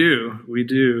 We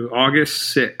do.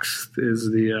 August 6th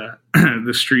is the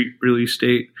the street release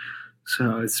date.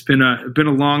 So it's been a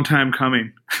long time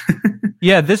coming.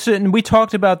 Yeah, and we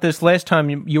talked about this last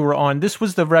time you were on. This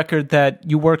was the record that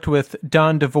you worked with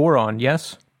Don DeVore on,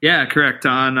 yes? Yeah, correct.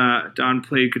 Don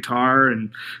played guitar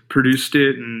and produced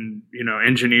it, and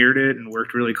engineered it, and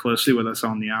worked really closely with us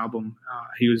on the album.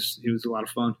 He was a lot of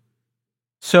fun.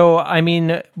 So, I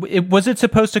mean, was it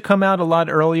supposed to come out a lot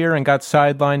earlier and got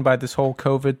sidelined by this whole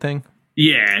COVID thing?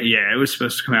 Yeah, it was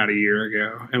supposed to come out a year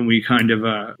ago, and we kind of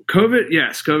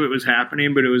COVID was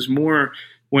happening, but it was more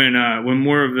when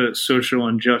more of the social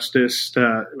injustice,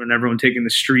 when everyone taking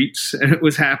the streets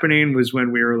was happening, was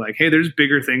when we were like, hey, there's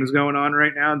bigger things going on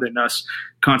right now than us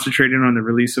concentrating on the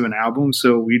release of an album,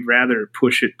 so we'd rather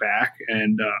push it back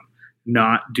and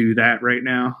not do that right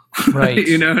now. Right.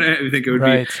 I think it would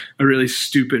be a really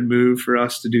stupid move for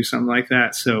us to do something like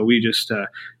that. So we just, the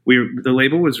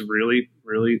label was really,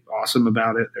 really awesome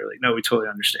about it. They're like, no, we totally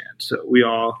understand. So we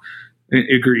all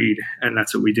agreed, and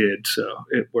that's what we did. So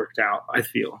it worked out, I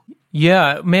feel.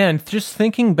 Yeah, man, just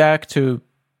thinking back to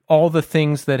all the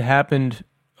things that happened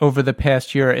over the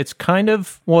past year, it's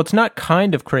it's not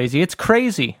kind of crazy. It's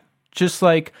crazy. Just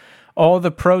like all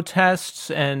the protests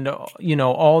and,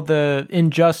 all the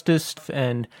injustice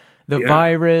and the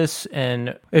virus,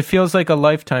 and it feels like a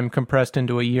lifetime compressed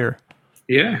into a year.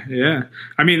 Yeah.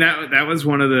 I mean, that was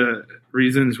one of the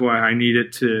reasons why I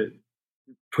needed to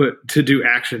do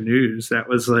Action News. That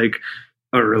was like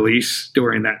a release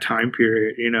during that time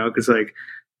period, because like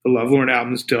the Lovelorn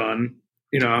album's done.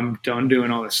 I'm done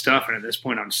doing all this stuff, and at this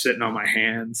point, I'm sitting on my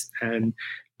hands. And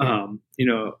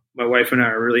my wife and I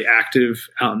are really active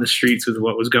out in the streets with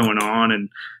what was going on, and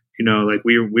like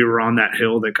we were on that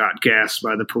hill that got gassed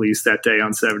by the police that day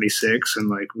on 76, and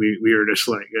like we were just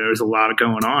like, there was a lot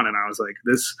going on, and I was like,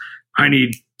 I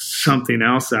need something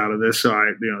else out of this. So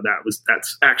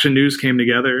that's Action News came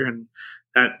together, and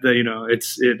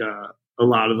a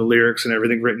lot of the lyrics and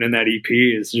everything written in that EP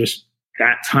is just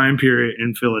that time period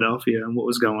in Philadelphia and what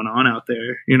was going on out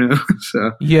there,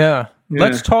 So yeah.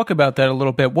 Let's talk about that a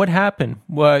little bit. What happened?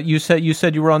 Well, you said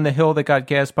you were on the hill that got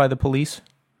gassed by the police.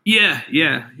 Yeah.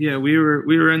 We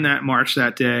were in that march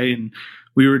that day, and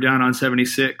we were down on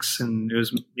 76, and it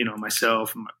was,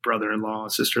 myself and my brother-in-law,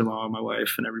 sister-in-law, my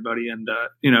wife, and everybody. And,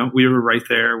 we were right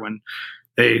there when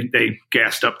they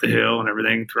gassed up the hill and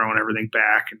everything, throwing everything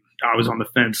back. And I was on the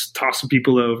fence, tossing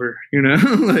people over,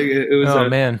 like it was,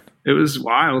 man, it was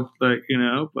wild, like,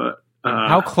 but.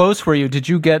 How close were you? Did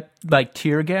you get like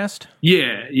tear gassed?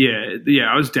 Yeah.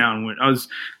 I was downwind. I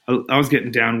was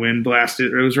getting downwind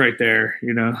blasted. It was right there,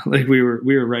 like we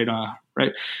were right on,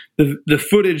 right. The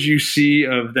footage you see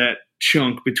of that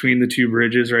chunk between the two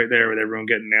bridges right there with everyone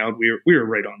getting nailed, we were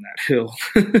right on that hill.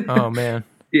 Oh man.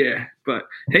 Yeah. But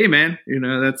hey man,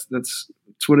 that's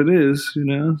what it is,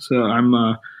 so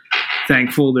I'm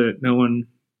thankful that no one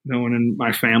in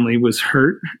my family was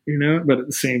hurt, but at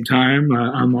the same time,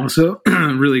 I'm also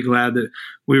really glad that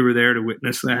we were there to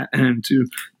witness that and to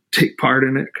take part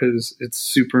in it, because it's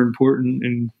super important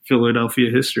in Philadelphia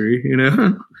history,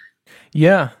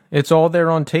 Yeah, it's all there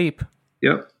on tape.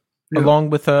 Yep. Along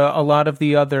with a lot of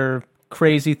the other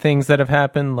crazy things that have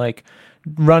happened, like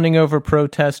running over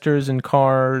protesters in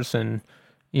cars and,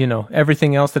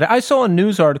 everything else. That I saw a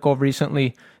news article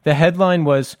recently. The headline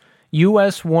was,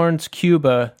 U.S. warns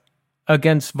Cuba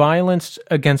against violence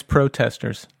against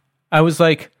protesters. I was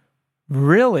like,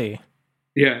 really?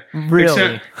 Yeah.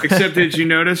 Really? Except did you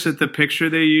notice that the picture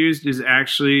they used is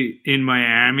actually in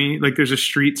Miami? Like there's a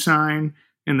street sign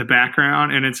in the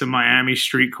background, and it's a Miami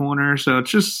street corner. So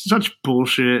it's just such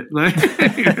bullshit. Like,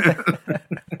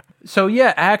 So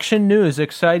yeah, Action News,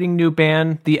 exciting new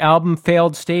band. The album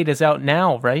Failed State is out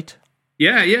now, right?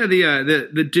 Yeah.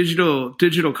 The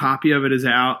digital copy of it is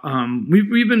out.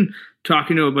 We've been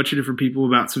talking to a bunch of different people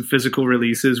about some physical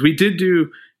releases. We did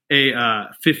do a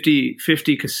 50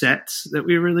 cassettes that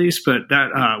we released, but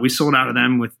that we sold out of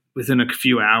them within a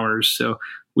few hours. So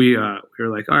we were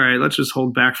like, all right, let's just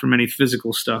hold back from any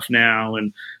physical stuff now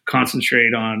and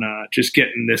concentrate on just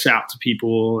getting this out to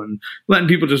people and letting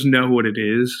people just know what it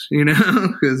is,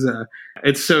 because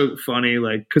it's so funny,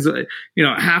 like, because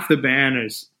half the band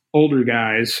is older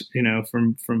guys,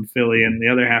 from Philly, and the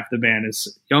other half of the band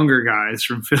is younger guys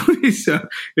from Philly. So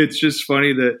it's just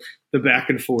funny that the back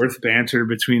and forth banter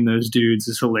between those dudes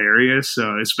is hilarious.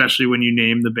 So especially when you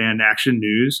name the band Action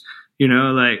News,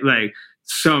 like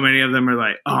so many of them are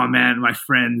like, oh man, my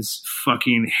friends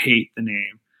fucking hate the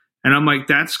name. And I'm like,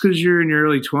 that's because you're in your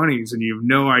early 20s and you have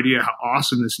no idea how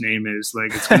awesome this name is.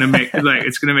 Like, it's gonna make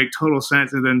it's gonna make total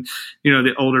sense. And then,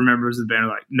 the older members of the band are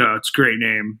like, no, it's a great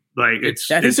name. Like, it's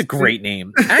a great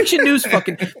name. Action News,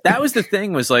 that was the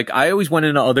thing. Was like, I always went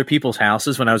into other people's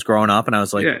houses when I was growing up, and I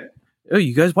was like, oh,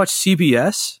 you guys watch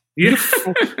CBS? Yeah.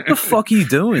 What the fuck are you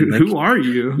doing? Like, who are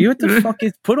you? What the fuck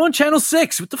is? Put on Channel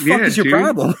 6. What the fuck is your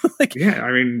problem? Like, I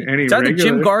mean, it's either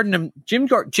Jim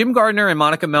Gardner and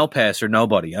Monica Melpass or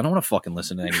nobody. I don't want to fucking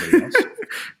listen to anybody else.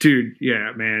 Dude,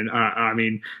 yeah, man. I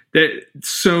mean,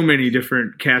 so many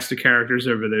different cast of characters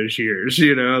over those years,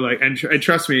 like, and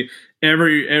trust me,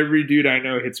 every dude I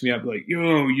know hits me up like,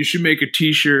 yo, you should make a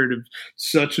T-shirt of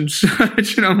such and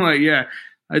such, and I'm like, yeah.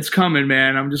 It's coming,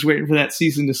 man. I'm just waiting for that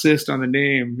cease and desist on the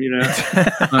name,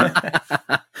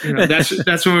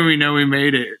 that's when we know we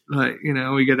made it. Like,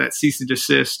 we get that cease and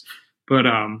desist. But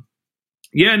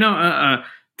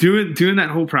doing that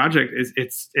whole project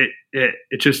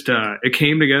it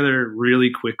came together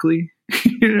really quickly.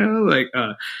 Like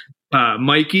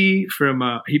Mikey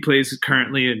from he plays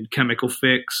currently in Chemical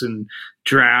Fix and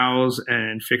Drowse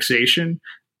and Fixation.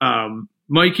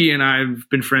 Mikey and I have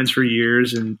been friends for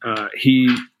years, and we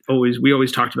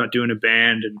always talked about doing a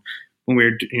band. And when we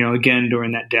were, again,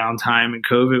 during that downtime in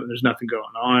COVID, when there's nothing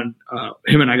going on,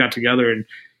 him and I got together, and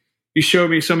he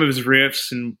showed me some of his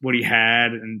riffs and what he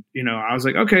had. And, I was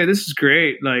like, okay, this is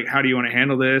great. Like, how do you want to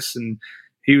handle this? And,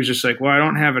 he was just like, well, I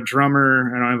don't have a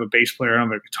drummer, I don't have a bass player, I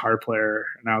don't have a guitar player.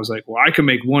 And I was like, well, I could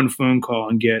make one phone call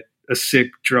and get a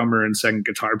sick drummer and second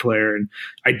guitar player. And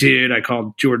I did. I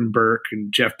called Jordan Burke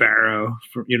and Jeff Barrow,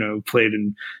 played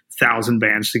in 1,000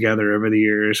 bands together over the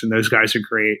years. And those guys are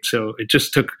great. So it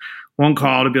just took one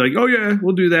call to be like, oh yeah,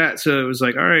 we'll do that. So it was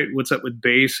like, all right, what's up with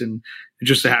bass? And it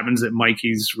just so happens that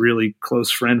Mikey's really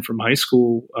close friend from high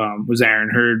school was Aaron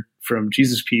Hurd from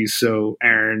Jesus Piece. So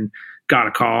Aaron got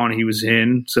a call and he was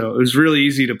in. So it was really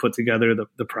easy to put together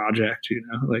the project,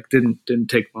 like didn't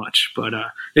take much, but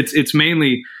it's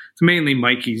mainly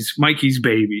Mikey's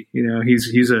baby.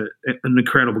 He's an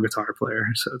incredible guitar player.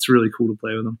 So it's really cool to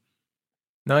play with him.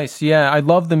 Nice. Yeah. I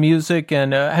love the music.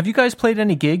 And have you guys played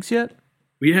any gigs yet?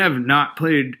 We have not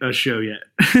played a show yet,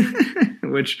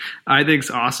 which I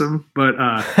think's awesome. But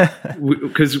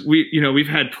because we've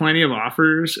had plenty of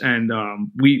offers, and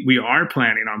we are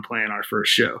planning on playing our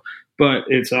first show. But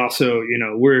it's also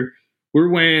we're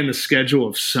weighing the schedule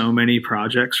of so many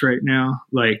projects right now.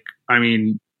 Like, I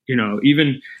mean,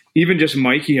 even just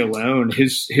Mikey alone,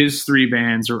 his 3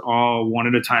 bands are all one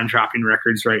at a time dropping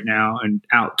records right now and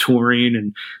out touring,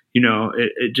 and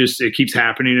it keeps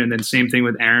happening. And then same thing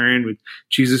with Aaron with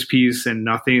Jesus Piece and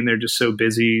Nothing. They're just so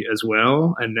busy as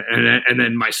well. And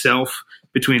then myself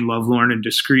between Lovelorn and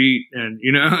Discreet, and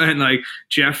and like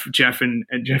Jeff and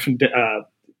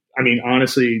I mean,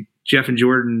 honestly, Jeff and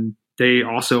Jordan, they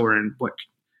also are in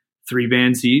 3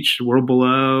 bands each. World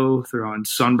Below, they're in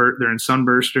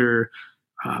Sunburster.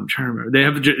 I'm trying to remember. They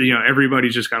have,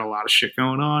 everybody's just got a lot of shit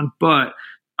going on, but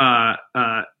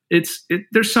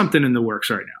there's something in the works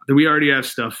right now that we already have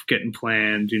stuff getting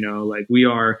planned. Like we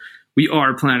are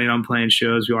planning on playing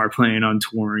shows. We are planning on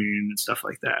touring and stuff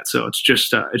like that. So it's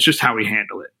just how we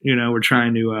handle it. We're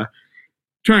trying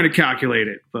to calculate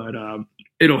it, but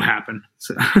it'll happen.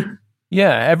 So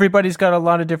yeah, everybody's got a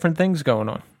lot of different things going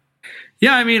on.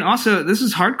 Yeah, I mean, also this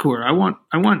is hardcore. I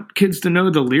want kids to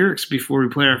know the lyrics before we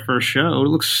play our first show. It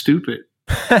looks stupid.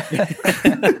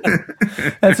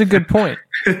 That's a good point.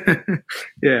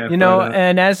 Yeah,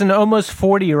 and as an almost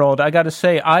 40-year-old, I got to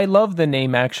say, I love the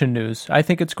name Action News. I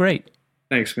think it's great.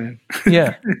 Thanks, man.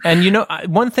 Yeah, and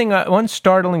one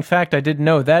startling fact I didn't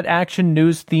know, that Action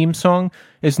News theme song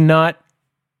is not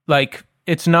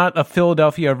it's not a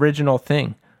Philadelphia original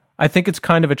thing. I think it's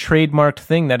kind of a trademarked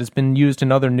thing that has been used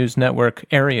in other news network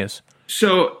areas.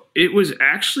 So it was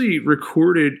actually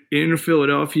recorded in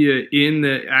Philadelphia in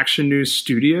the Action News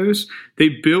studios. They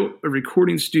built a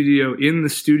recording studio in the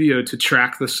studio to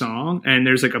track the song. And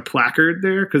there's like a placard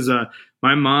there because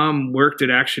my mom worked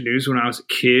at Action News when I was a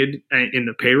kid in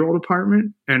the payroll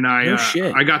department. And I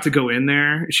got to go in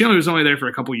there. She was only there for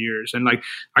a couple years. And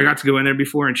I got to go in there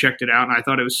before and checked it out. And I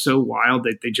thought it was so wild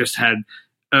that they just had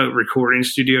a recording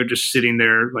studio just sitting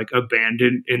there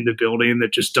abandoned in the building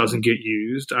that just doesn't get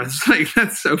used. I was like,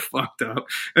 that's so fucked up.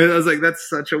 And I was like, that's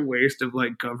such a waste of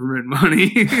government money.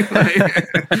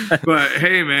 But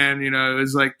hey, man, it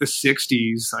was the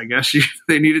 60s. I guess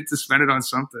they needed to spend it on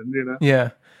something, Yeah.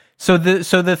 So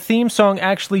the theme song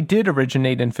actually did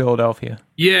originate in Philadelphia.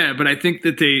 Yeah, but I think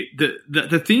that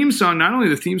the theme song, not only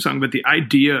the theme song, but the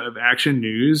idea of Action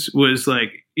News was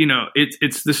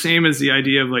it's the same as the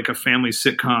idea of a family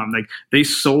sitcom. They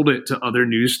sold it to other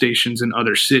news stations in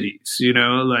other cities.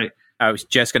 I was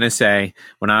just gonna say,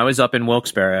 when I was up in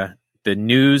Wilkes-Barre, the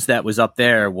news that was up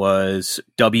there was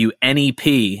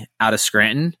WNEP out of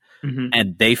Scranton. Mm-hmm.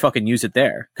 And they fucking use it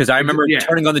there. Because I remember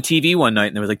turning on the TV one night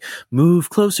and they was like, "Move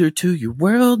closer to your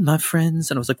world, my friends."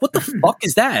 And I was like, "What the fuck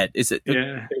is that?" Is it?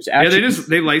 Yeah,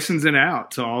 they license it out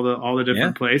to all the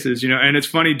different places, And it's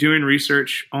funny doing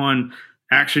research on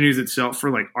Action News itself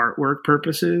for artwork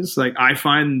purposes. I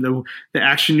find the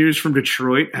Action News from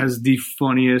Detroit has the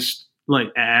funniest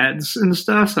ads and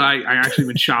stuff. So I actually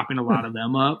been chopping a lot of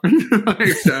them up.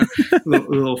 So,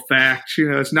 little facts,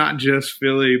 it's not just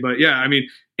Philly, but yeah, I mean,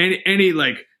 any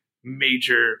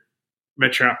major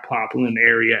metropolitan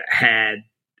area had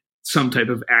some type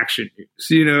of Action News,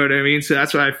 you know what I mean? So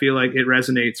that's why I feel like it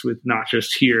resonates with not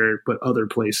just here, but other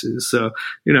places. So,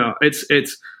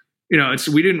 it's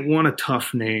we didn't want a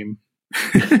tough name.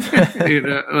 That's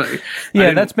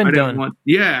been done.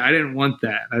 I didn't want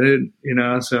that. I didn't,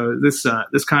 so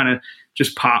this kind of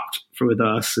just popped with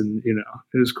us, and it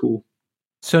was cool.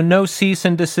 So no cease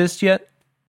and desist yet?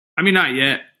 I mean, not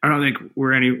yet. I don't think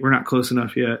we're not close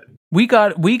enough yet. We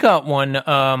got one.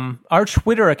 Our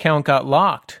Twitter account got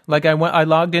locked. I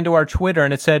logged into our Twitter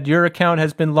and it said your account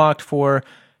has been locked for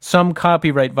some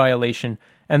copyright violation.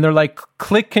 And they're like,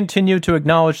 click continue to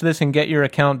acknowledge this and get your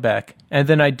account back. And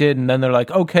then I did. And then they're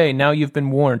like, okay, now you've been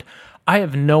warned. I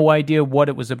have no idea what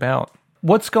it was about.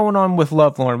 what's going on with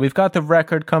Lovelorn? We've got the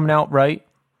record coming out, right?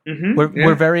 Mm-hmm.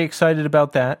 We're very excited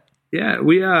about that. Yeah,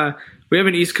 we have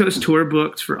an East Coast tour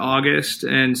booked for August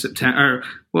and September.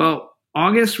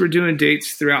 August we're doing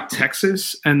dates throughout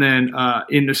Texas, and then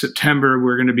into September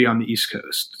we're going to be on the East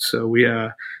Coast. So we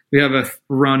have a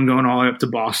run going all the way up to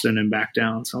Boston and back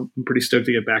down. So I'm pretty stoked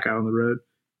to get back out on the road.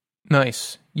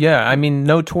 Nice. Yeah, I mean,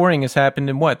 no touring has happened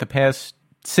in the past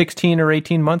 16 or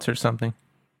 18 months or something.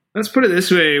 Let's put it this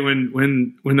way: when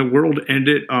the world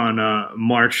ended on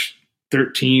March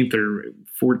 13th or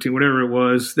 14th, whatever it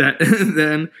was, that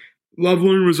then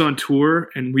Lovelorn was on tour,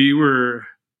 and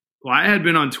I had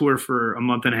been on tour for a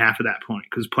month and a half at that point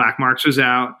because Plaque Marks was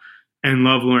out, and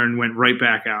Lovelorn went right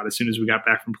back out as soon as we got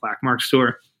back from Plaque Marks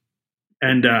tour.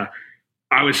 And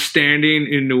I was standing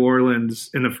in New Orleans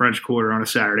in the French Quarter on a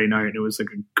Saturday night, and it was like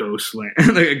a ghost land,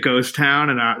 like a ghost town.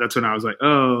 And that's when I was like,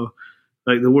 oh,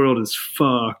 like the world is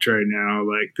fucked right now.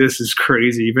 Like this is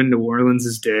crazy. Even New Orleans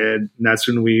is dead. And that's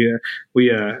when we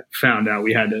found out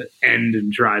we had to end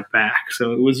and drive back.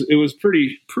 So it was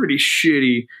pretty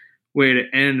shitty way to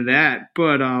end that.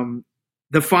 But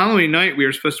the following night we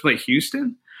were supposed to play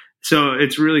Houston. So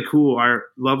it's really cool. Our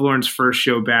Lovelorn's first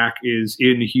show back is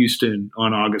in Houston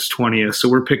on August 20th. So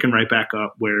we're picking right back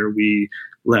up where we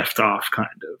left off, kind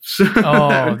of.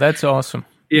 So that's awesome.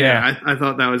 Yeah. I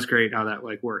thought that was great how that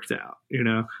worked out,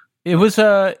 It was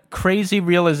a crazy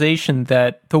realization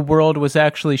that the world was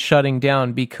actually shutting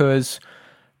down because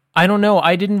I don't know.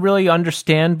 I didn't really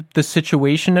understand the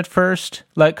situation at first,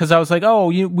 because I was like,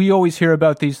 we always hear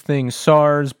about these things,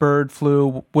 SARS, bird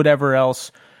flu, whatever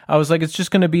else. I was like, it's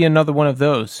just going to be another one of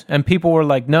those. And people were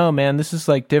like, no, man, this is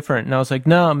different. And I was like,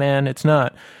 no, man, it's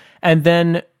not. And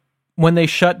then when they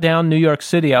shut down New York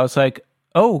City, I was like,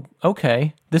 oh,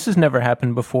 okay, this has never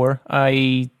happened before.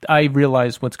 I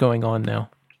realize what's going on now.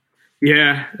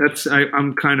 Yeah,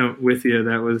 I'm kind of with you.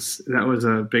 That was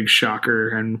a big shocker.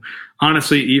 And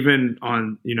honestly, even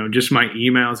on, just my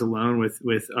emails alone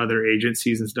with other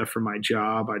agencies and stuff for my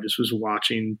job, I just was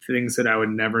watching things that I would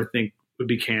never think would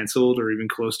be canceled or even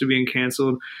close to being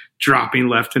canceled, dropping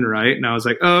left and right. And I was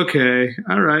like, okay,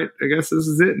 all right, I guess this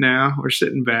is it now. We're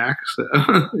sitting back.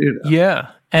 So,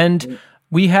 Yeah. And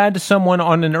we had someone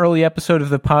on an early episode of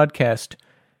the podcast,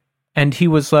 and he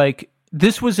was like,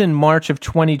 this was in March of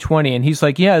 2020, and he's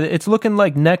like, yeah, it's looking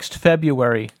like next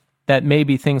February that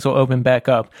maybe things will open back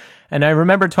up. And I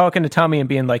remember talking to Tommy and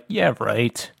being like, yeah,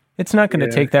 right. It's not going to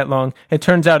take that long. It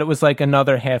turns out it was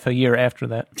another half a year after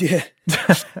that. Yeah.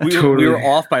 We were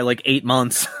off by 8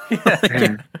 months.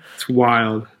 Man, it's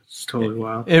wild. It's totally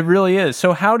wild. It really is.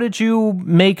 So how did you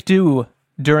make do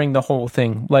during the whole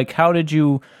thing? How did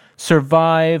you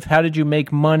survive? How did you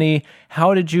make money?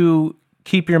 How did you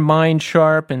keep your mind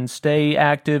sharp and stay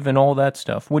active and all that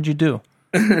stuff? What'd you do?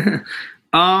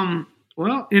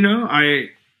 Well,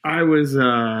 I was,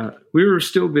 we were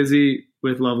still busy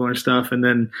with Lovelorn stuff. And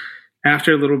then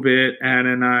after a little bit,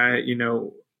 Anna and I,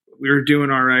 we were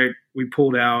doing all right. We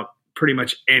pulled out pretty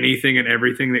much anything and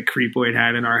everything that Creepoid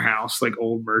had in our house,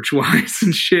 old merch wise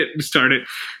and shit, and started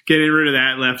getting rid of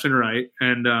that left and right.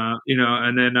 And,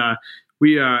 and then,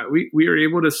 we were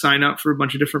able to sign up for a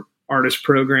bunch of different artist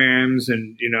programs,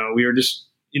 and we were just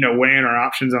weighing our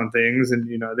options on things, and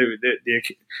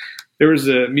there was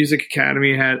a Music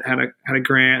Academy had a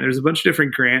grant. There's a bunch of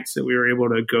different grants that we were able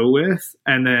to go with,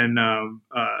 and then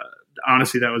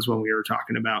honestly, that was when we were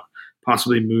talking about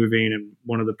possibly moving, and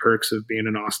one of the perks of being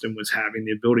in Austin was having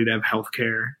the ability to have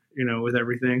healthcare, with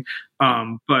everything.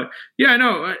 But yeah,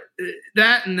 no,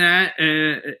 that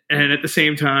and at the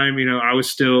same time, I was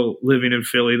still living in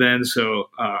Philly then. So,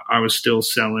 I was still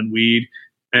selling weed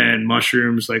and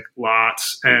mushrooms,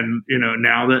 lots. And,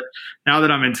 now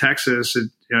that I'm in Texas,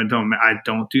 I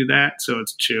don't do that. So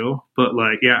it's chill. But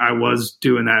I was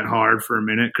doing that hard for a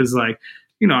minute. 'Cause I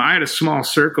had a small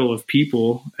circle of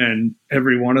people, and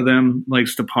every one of them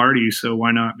likes to party. So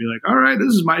why not be all right,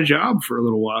 this is my job for a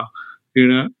little while,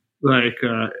 it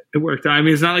worked out. I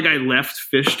mean, it's not like I left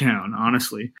Fishtown,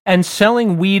 honestly. And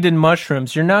selling weed and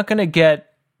mushrooms, you're not going to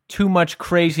get too much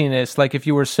craziness like if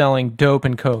you were selling dope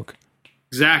and coke.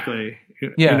 Exactly.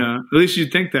 Yeah. At least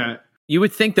you'd think that. You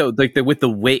would think though, with the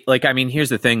weight, here's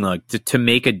the thing, to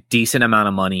make a decent amount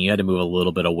of money, you had to move a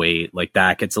little bit of weight.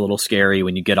 That gets a little scary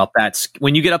when you get up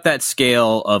that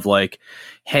scale of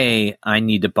hey, I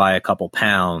need to buy a couple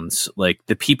pounds.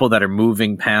 The people that are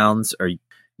moving pounds are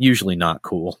usually not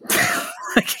cool.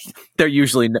 They're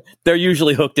usually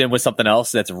hooked in with something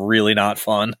else that's really not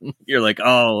fun. You're like,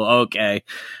 oh, okay.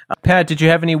 Pat, did you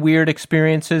have any weird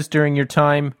experiences during your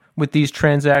time with these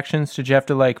transactions? Did you have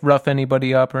to rough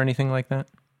anybody up or anything like that?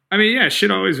 I mean, yeah,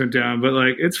 shit always went down, but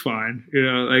like it's fine. You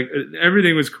know, like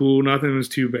everything was cool, nothing was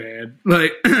too bad.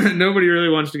 Like nobody really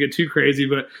wants to get too crazy,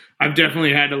 but I've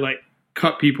definitely had to like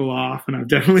cut people off, and I've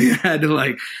definitely had to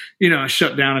like, you know,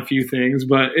 shut down a few things.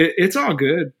 But it's all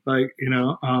good. Like, you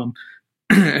know,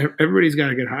 everybody's got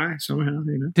to get high somehow.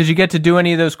 You know. Did you get to do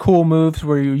any of those cool moves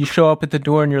where you show up at the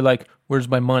door and you're like, "Where's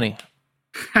my money?"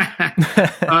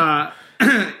 Well,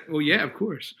 yeah, of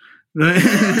course. Like,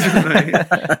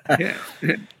 yeah.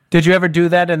 Did you ever do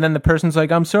that and then the person's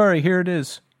like, "I'm sorry, here it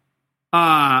is"?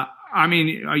 I mean,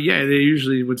 yeah, they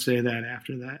usually would say that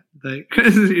after that, like,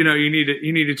 'cause, you know, you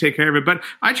need to take care of it. But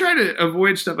I try to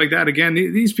avoid stuff like that. Again,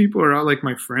 these people are all like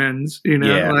my friends, you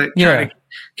know, like trying to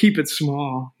keep it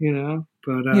small, you know.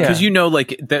 But because you know,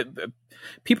 like that,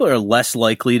 people are less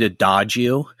likely to dodge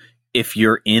you if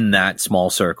you're in that small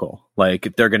circle. Like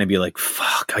if they're going to be like,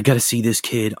 fuck, I got to see this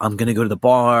kid. I'm going to go to the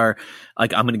bar.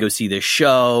 Like I'm going to go see this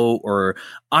show, or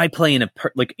I play in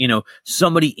like, you know,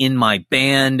 somebody in my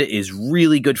band is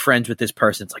really good friends with this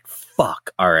person. It's like,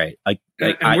 fuck. All right.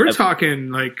 And we're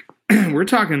talking like, we're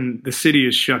talking the city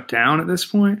is shut down at this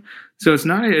point. So it's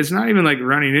not even like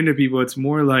running into people. It's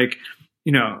more like,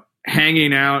 you know,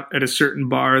 hanging out at a certain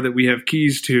bar that we have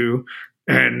keys to.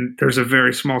 And there's a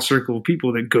very small circle of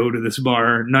people that go to this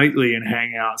bar nightly and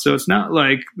hang out. So it's not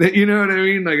like, you know what I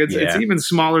mean? Like it's even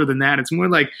smaller than that. It's more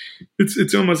like,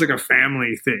 it's almost like a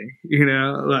family thing, you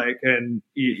know, like, and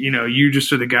you know, you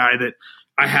just are the guy that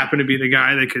I happen to be the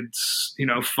guy that could, you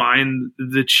know, find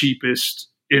the cheapest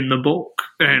in the bulk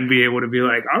and be able to be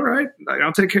like, all right, like,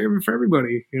 I'll take care of it for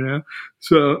everybody, you know?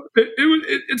 So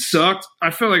it sucked.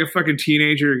 I felt like a fucking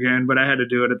teenager again, but I had to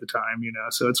do it at the time, you know?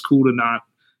 So it's cool to not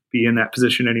be in that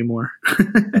position anymore.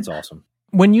 That's awesome.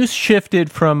 When you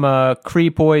shifted from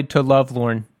Creepoid to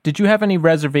Lovelorn, did you have any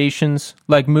reservations,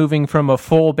 like moving from a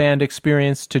full band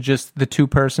experience to just the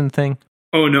 2-person thing?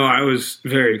 Oh no, I was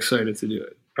very excited to do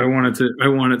it. I wanted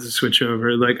to switch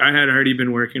over. Like I had already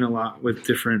been working a lot with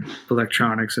different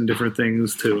electronics and different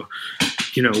things to,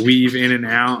 you know, weave in and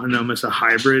out, and almost a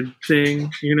hybrid thing,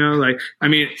 you know, like, I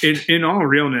mean, in all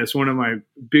realness, one of my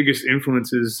biggest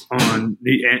influences on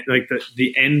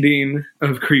the ending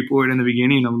of Creepoid and the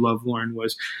beginning of Lovelorn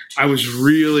was I was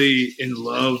really in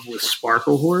love with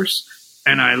Sparkle Horse,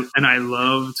 and I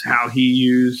loved how he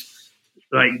used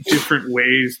like different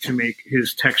ways to make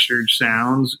his textured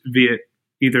sounds, be it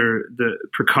either the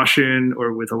percussion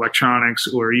or with electronics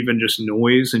or even just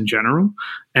noise in general.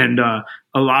 And a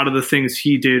lot of the things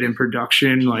he did in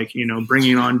production, like, you know,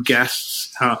 bringing on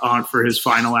guests on for his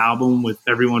final album with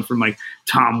everyone from like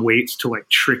Tom Waits to like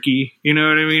Tricky, you know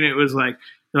what I mean? It was like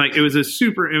it was a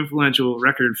super influential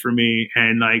record for me.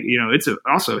 And like, you know, it's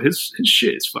also his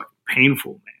shit is fucking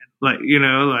painful, man. Like, you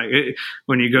know, like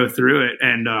when you go through it,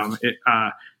 and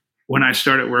when I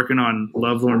started working on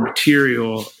Lovelorn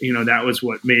material, you know, that was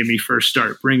what made me first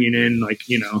start bringing in like,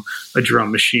 you know, a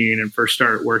drum machine, and first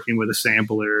started working with a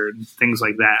sampler and things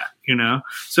like that, you know?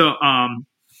 So,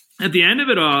 at the end of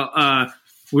it all,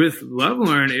 with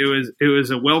Lovelorn, it was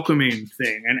a welcoming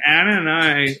thing. And Anna and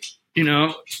I, you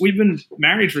know, we've been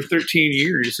married for 13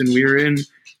 years, and we were in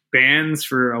bands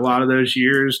for a lot of those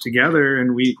years together.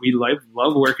 And we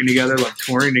love working together, love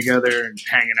touring together and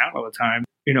hanging out all the time.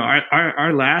 You know,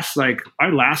 our last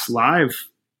live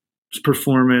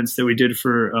performance that we did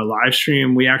for a live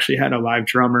stream, we actually had a live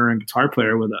drummer and guitar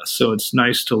player with us. So it's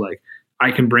nice to like,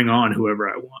 I can bring on whoever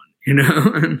I want, you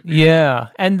know? Yeah.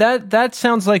 And that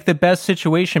sounds like the best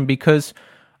situation, because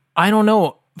I don't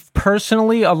know,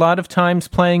 personally, a lot of times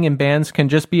playing in bands can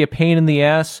just be a pain in the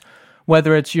ass,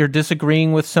 whether it's you're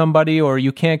disagreeing with somebody or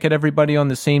you can't get everybody on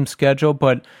the same schedule.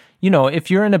 But, you know, if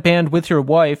you're in a band with your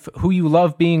wife who you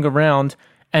love being around,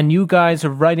 and you guys are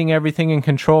writing everything and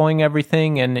controlling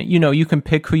everything, and, you know, you can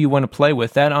pick who you want to play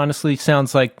with, that honestly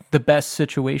sounds like the best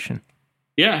situation.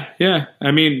 Yeah. Yeah.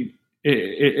 I mean,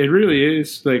 it really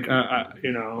is like,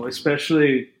 you know,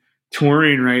 especially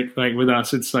touring, right? Like with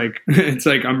us, it's like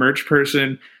a merch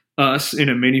person, us in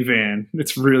a minivan.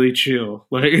 It's really chill.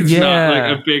 Like it's not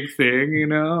like a big thing, you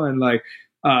know? And like,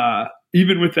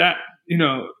 even with that, you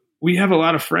know, we have a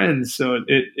lot of friends. So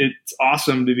it's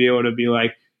awesome to be able to be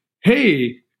like,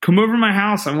 hey, come over to my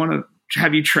house. I want to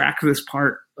have you track this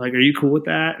part. Like, are you cool with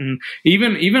that? And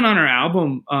even on our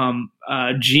album,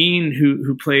 Gene,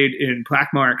 who played in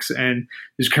Plaque Marks and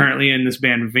is currently in this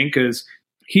band Vinkas,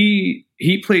 he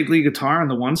played lead guitar on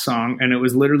the one song, and it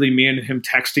was literally me and him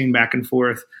texting back and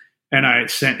forth. And I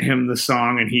sent him the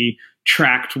song, and he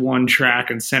tracked one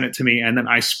track and sent it to me. And then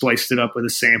I spliced it up with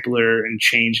a sampler and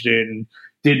changed it and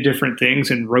did different things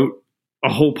and wrote a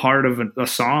whole part of a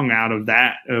song out of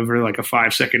that over like a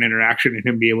 5-second interaction and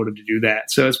him be able to do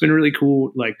that. So it's been really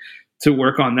cool, like to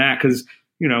work on that. Cause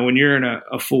when you're in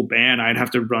a full band, I'd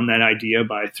have to run that idea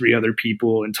by 3 other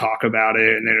people and talk about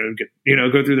it. And then it would get,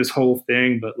 go through this whole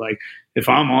thing. But like, if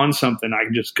I'm on something, I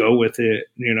can just go with it,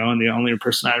 and the only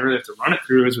person I really have to run it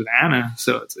through is with Anna.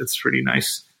 So it's pretty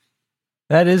nice.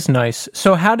 That is nice.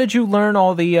 So how did you learn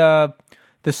all the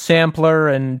sampler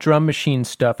and drum machine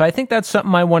stuff? I think that's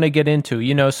something I want to get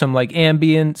into, some like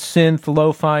ambient, synth,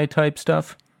 lo-fi type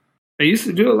stuff. I used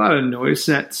to do a lot of noise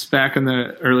sets back in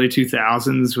the early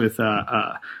 2000s with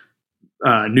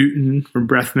Newton from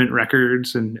Breath Mint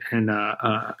Records and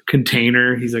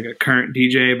Container. He's like a current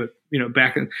DJ, but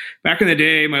back in the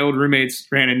day, my old roommates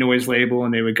ran a noise label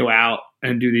and they would go out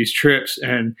and do these trips.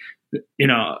 And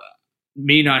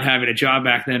me not having a job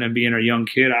back then and being a young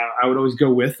kid, I would always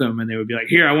go with them, and they would be like,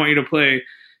 "Here, I want you to play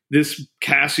this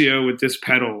Casio with this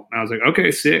pedal." And I was like, "Okay,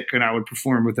 sick." And I would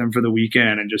perform with them for the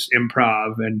weekend and just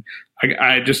improv. And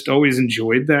I just always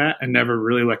enjoyed that and never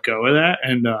really let go of that.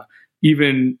 And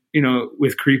even,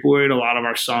 with Creepoid, a lot of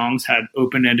our songs had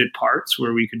open-ended parts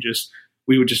where we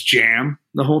would just jam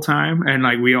the whole time. And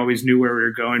like, we always knew where we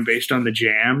were going based on the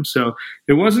jam. So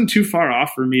it wasn't too far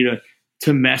off for me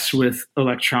to mess with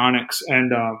electronics.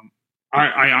 And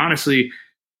I honestly,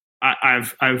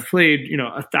 I've played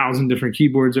 1,000 different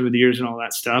keyboards over the years and all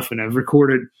that stuff, and I've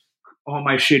recorded all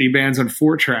my shitty bands on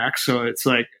 4 tracks. So it's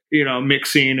like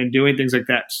mixing and doing things like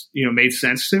that made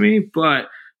sense to me. But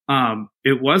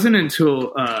it wasn't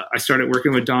until I started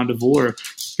working with Don DeVore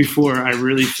before I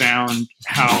really found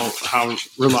how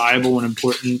reliable and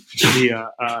important the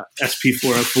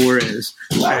SP404 is,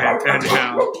 and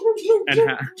how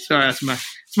sorry,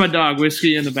 it's my dog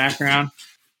Whiskey in the background.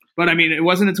 But I mean, it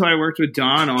wasn't until I worked with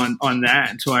Don on that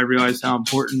until I realized how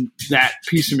important that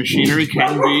piece of machinery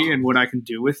can be and what I can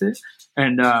do with it.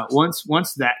 And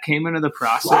once that came into the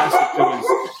process,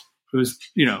 it was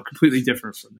completely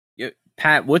different from me.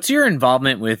 Pat, what's your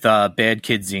involvement with Bad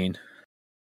Kids Zine?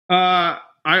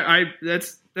 That's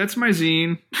my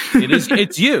zine.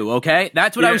 It's you, okay?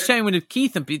 That's what I was saying with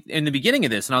Keith in the beginning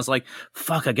of this, and I was like,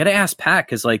 "Fuck, I gotta ask Pat,"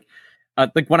 because like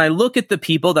when I look at the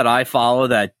people that I follow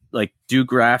that like do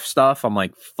graph stuff, I'm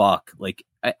like, "Fuck!" Like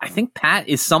I think Pat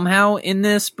is somehow in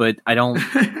this, but I don't.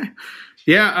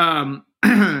 Yeah.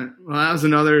 Well, that was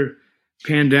another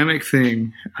pandemic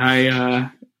thing.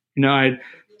 I had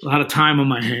a lot of time on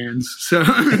my hands. So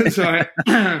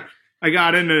I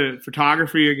got into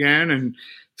photography again and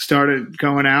started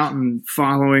going out and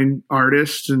following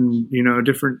artists and,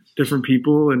 different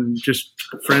people and just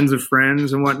friends of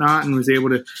friends and whatnot, and was able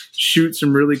to shoot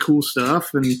some really cool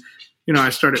stuff. And, I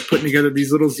started putting together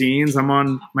these little zines. I'm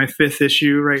on my 5th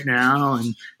issue right now,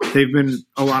 and they've been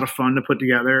a lot of fun to put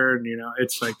together. And,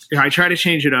 it's like, I try to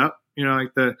change it up,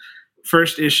 like the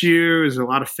first issue is a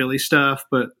lot of Philly stuff,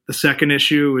 but the second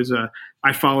issue is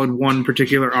I followed one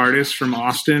particular artist from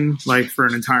Austin, like for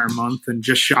an entire month, and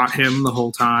just shot him the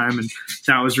whole time. And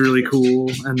that was really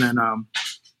cool. And then,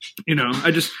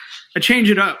 I change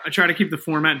it up. I try to keep the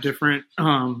format different.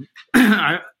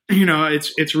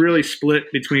 It's really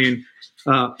split between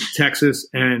Texas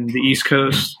and the East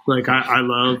Coast. Like I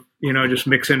love, just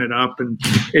mixing it up, and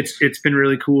it's been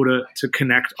really cool to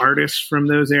connect artists from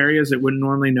those areas that wouldn't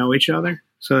normally know each other.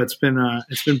 So it's been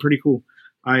pretty cool.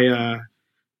 I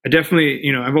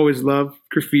definitely, I've always loved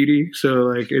graffiti. So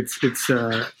like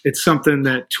it's something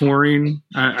that touring,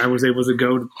 I was able to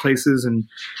go to places and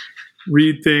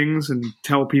read things and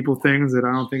tell people things that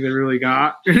I don't think they really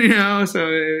got, so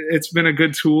it's been a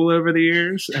good tool over the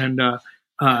years. And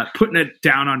putting it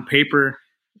down on paper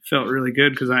felt really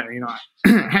good because I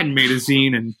hadn't made a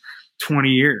zine in 20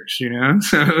 years,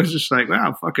 so it was just like,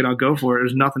 wow, fuck it, I'll go for it.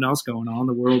 There's nothing else going on.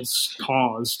 The world's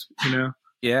paused,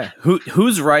 Yeah.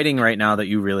 Who's writing right now that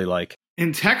you really like?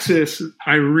 In Texas,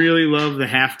 I really love the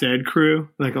Half Dead crew.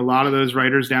 Like a lot of those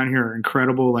writers down here are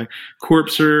incredible, like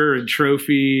Corpser and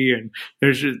Trophy, and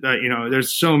there's just,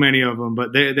 there's so many of them.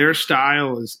 But their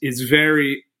style is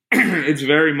very, it's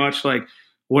very much like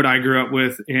what I grew up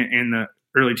with in the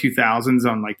early 2000s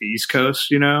on like the East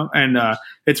Coast, And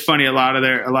it's funny, a lot of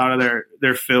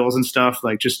their fills and stuff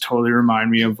like just totally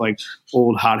remind me of like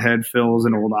old Hothead fills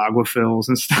and old Agua fills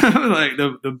and stuff, like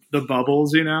the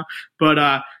bubbles, But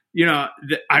I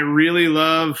really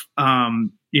love,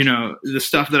 the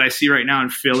stuff that I see right now in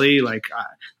Philly. Like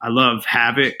I love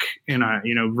Havoc and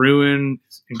Ruin,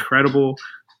 incredible.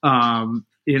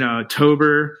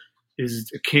 Tober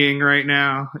is a king right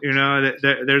now.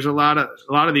 There's a lot of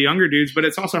the younger dudes, but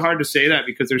it's also hard to say that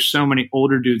because there's so many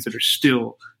older dudes that are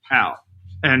still out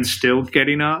and still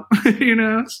getting up.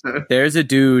 So. There's a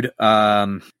dude,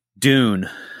 Dune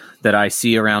that I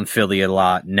see around Philly a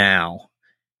lot now.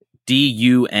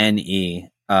 Dune.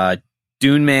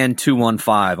 Dune Man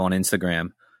 215 on Instagram.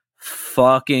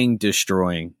 Fucking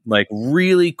destroying. Like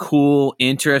really cool,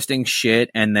 interesting shit.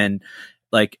 And then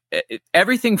like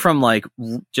everything from like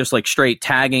just like straight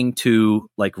tagging to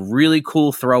like really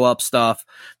cool throw up stuff,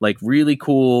 like really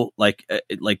cool like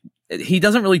he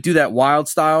doesn't really do that wild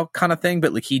style kind of thing,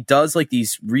 but like he does like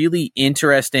these really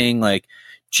interesting like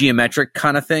geometric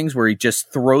kind of things where he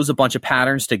just throws a bunch of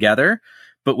patterns together,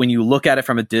 but when you look at it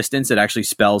from a distance it actually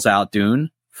spells out Dune.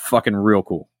 Fucking real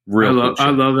cool. I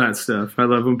love that stuff. I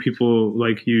love when people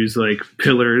like use like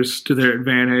pillars to their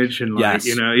advantage and like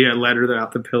letter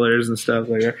out the pillars and stuff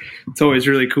like that. It's always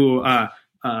really cool.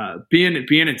 Being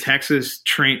in Texas,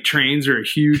 trains are a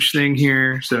huge thing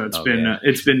here, so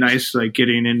it's been nice like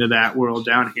getting into that world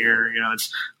down here. You know,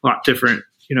 it's a lot different.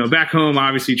 You know, back home,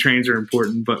 obviously trains are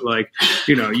important, but like,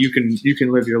 you know, you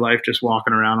can live your life just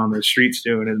walking around on the streets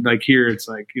doing it. Like here, it's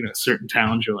like, you know, certain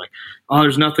towns you're like, oh,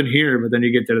 there's nothing here. But then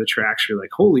you get to the tracks, you're like,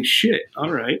 holy shit. All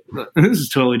right. This is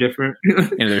totally different.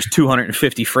 There's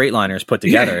 250 Freightliners put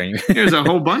together. Yeah, there's a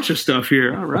whole bunch of stuff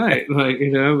here. All right. Like,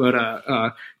 you know,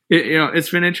 but, it's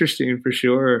been interesting for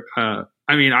sure. I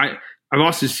mean, I've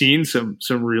also seen some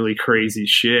really crazy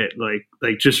shit. Like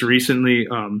just recently,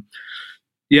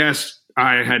 yes,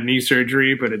 I had knee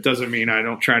surgery, but it doesn't mean I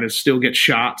don't try to still get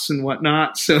shots and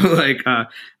whatnot. So like,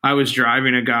 I was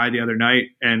driving a guy the other night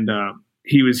and,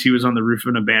 he was on the roof of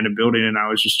an abandoned building and I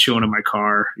was just chilling in my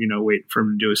car, you know, waiting for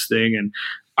him to do his thing. And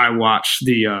I watched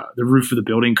the roof of the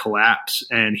building collapse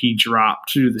and he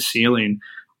dropped through the ceiling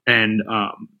and,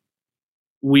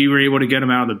 we were able to get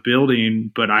him out of the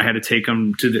building, but I had to take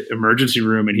him to the emergency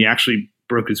room and he actually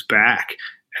broke his back.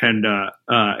 And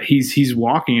he's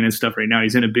walking and stuff right now.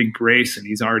 He's in a big brace and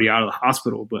he's already out of the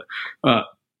hospital. But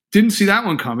didn't see that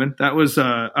one coming. That was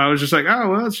I was just like, oh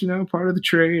well, it's, you know, part of the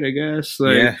trade, I guess.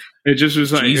 Like it just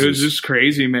was like Jesus. It was just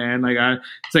crazy, man. Like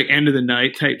it's like end of the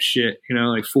night type shit. You know,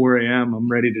 like 4 a.m.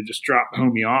 I'm ready to just drop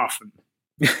homie off. And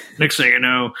next thing you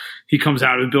know, he comes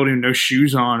out of the building with no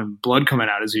shoes on and blood coming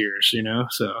out his ears. You know,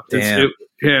 so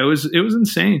it was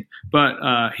insane.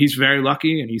 But he's very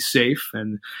lucky and he's safe,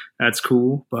 and that's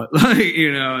cool. But like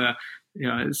you know,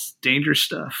 it's dangerous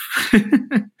stuff.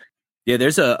 Yeah,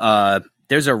 there's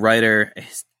a writer.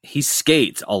 He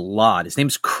skates a lot. His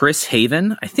name's Chris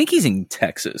Haven. I think he's in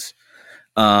Texas.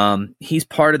 He's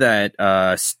part of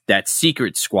that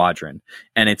secret squadron,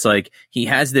 and it's like he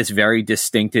has this very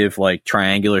distinctive like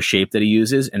triangular shape that he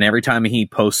uses, and every time he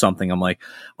posts something I'm like,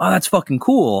 wow, that's fucking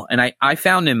cool. And I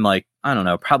found him like, I don't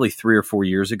know, probably 3 or 4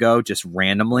 years ago, just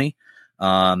randomly.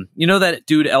 You know that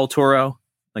dude El Toro,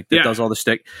 like that does all the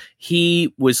stick?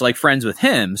 He was like friends with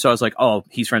him, so I was like, oh,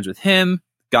 he's friends with him.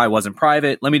 Guy wasn't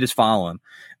private, let me just follow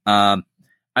him.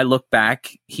 I look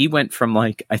back, he went from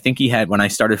like, I think he had, when I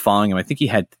started following him, I think he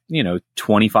had, you know,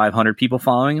 2,500 people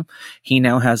following him. He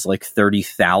now has like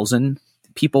 30,000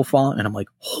 people following. And I'm like,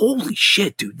 holy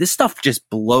shit, dude, this stuff just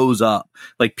blows up.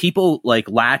 Like people like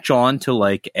latch on to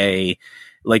like an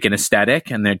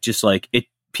aesthetic and they're just like,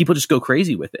 people just go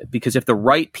crazy with it because if the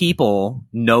right people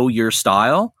know your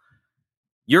style,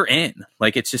 you're in.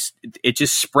 Like it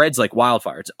just spreads like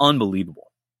wildfire. It's unbelievable.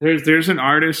 There's an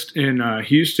artist in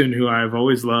Houston who I've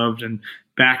always loved, and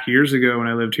back years ago when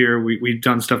I lived here, we'd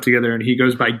done stuff together, and he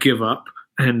goes by Give Up,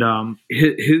 and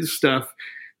his stuff,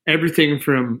 everything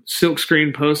from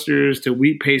silkscreen posters to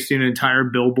wheat pasting entire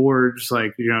billboards,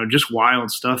 like, you know, just wild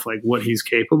stuff, like what he's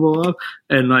capable of,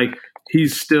 and like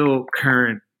he's still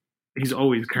current. He's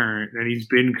always current, and he's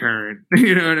been current.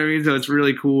 You know what I mean? So it's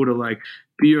really cool to like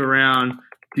be around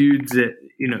dudes that,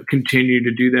 you know, continue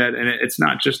to do that, and it's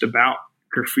not just about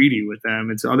graffiti with them,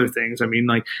 it's other things. I mean,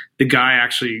 like the guy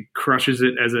actually crushes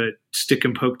it as a stick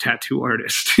and poke tattoo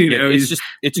artist. You know, it's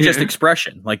just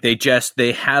expression. Like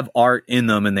they have art in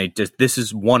them, and this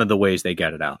is one of the ways they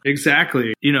get it out.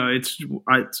 Exactly. You know,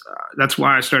 that's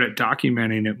why I started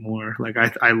documenting it more. Like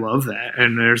I love that,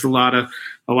 and there's a lot of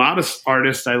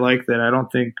artists I like that I don't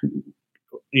think,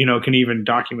 you know, can even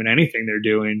document anything they're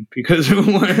doing because of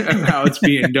how it's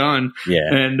being done.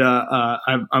 Yeah, and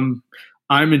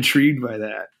I'm intrigued by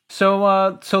that. So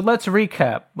let's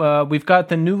recap. We've got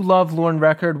the new Lovelorn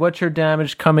record, What's Your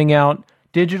Damage, coming out.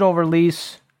 Digital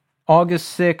release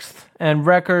August 6th, and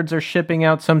records are shipping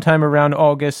out sometime around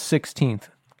August 16th.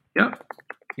 Yep.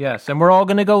 Yes, and we're all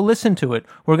going to go listen to it.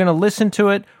 We're going to listen to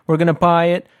it, we're going to buy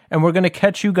it, and we're going to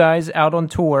catch you guys out on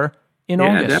tour in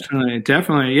August.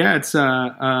 Definitely. Yeah, it's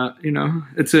you know,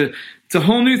 it's a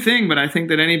whole new thing, but I think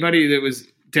that anybody that was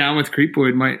down with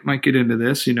Creepoid might get into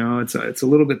this. It's a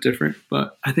little bit different,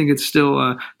 but I think it's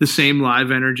still the same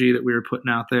live energy that we were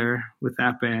putting out there with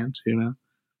that band.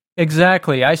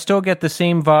 Exactly. I still get the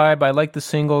same vibe. I like the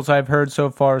singles I've heard so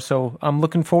far, so I'm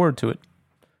looking forward to it.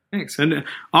 Thanks. And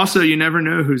also, you never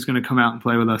know who's going to come out and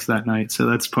play with us that night, so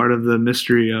that's part of the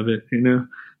mystery of it.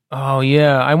 Oh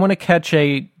yeah, I want to catch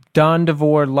a Don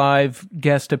DeVore live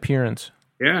guest appearance.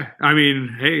 Yeah, I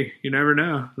mean, hey, you never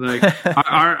know. Like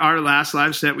our last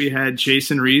live set, we had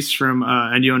Jason Reese from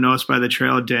And You'll Know Us by the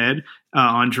Trail of Dead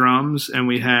on drums, and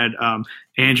we had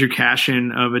Andrew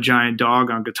Cashin of A Giant Dog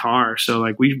on guitar. So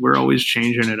like we're always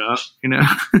changing it up,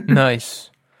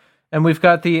 Nice. And we've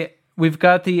got the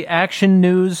Action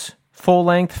News full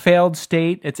length Failed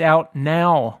State. It's out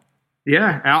now.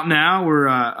 Yeah, out now.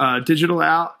 We're digital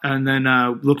out, and then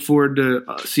look forward to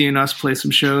seeing us play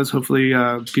some shows, hopefully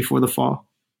before the fall.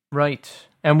 Right.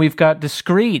 And we've got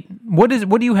Discreet. What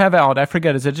do you have out? I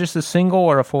forget. Is it just a single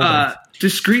or a full length?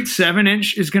 Discreet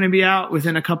 7-inch is going to be out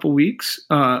within a couple weeks.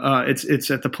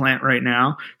 It's at the plant right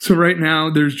now. So right now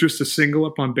there's just a single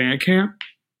up on Bandcamp.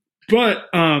 But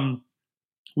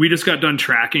we just got done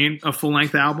tracking a full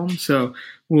length album, so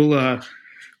we'll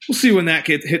see when that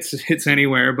hits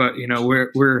anywhere. But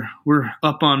we're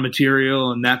up on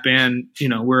material, and that band,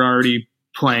 we're already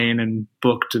playing and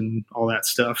booked and all that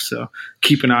stuff. So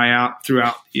keep an eye out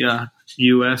throughout the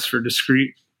U.S. for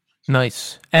Discreet.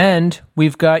 Nice. And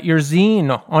we've got your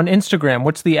zine on Instagram.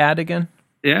 What's the ad again?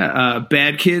 Yeah,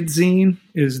 Bad Kids Zine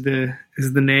is the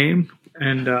name.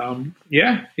 And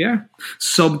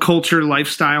subculture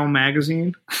lifestyle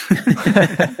magazine.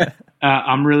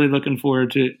 I'm really looking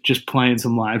forward to just playing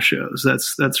some live shows.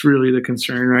 That's really the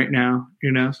concern right now.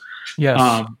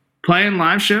 Yes. Playing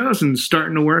live shows and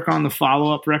starting to work on the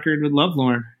follow-up record with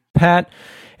Lovelorn. Pat,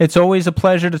 it's always a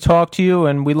pleasure to talk to you,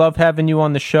 and we love having you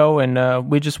on the show, and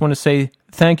we just want to say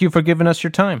thank you for giving us your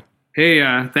time. Hey,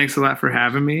 thanks a lot for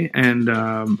having me, and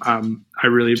I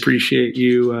really appreciate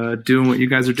you doing what you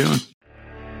guys are doing.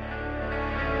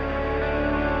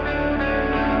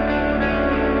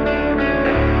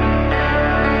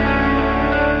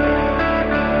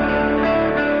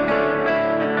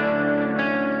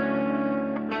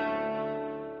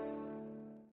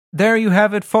 There you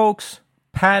have it, folks.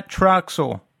 Pat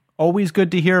Troxell. Always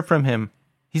good to hear from him.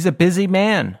 He's a busy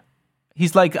man.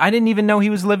 He's like, I didn't even know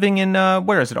he was living in,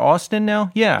 where is it, Austin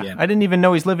now? Yeah. I didn't even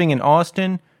know he's living in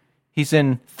Austin. He's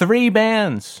in 3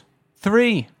 bands.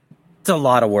 3. It's a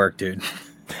lot of work, dude.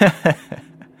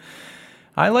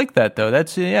 I like that, though.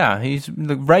 He's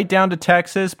right down to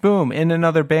Texas, boom, in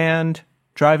another band,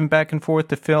 driving back and forth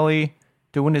to Philly,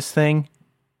 doing his thing.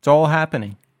 It's all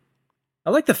happening. I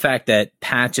like the fact that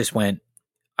Pat just went,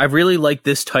 I really like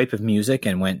this type of music,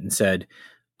 and went and said,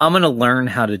 I'm going to learn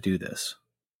how to do this.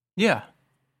 Yeah.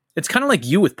 It's kind of like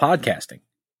you with podcasting.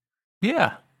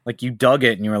 Yeah. Like you dug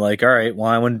it and you were like, all right,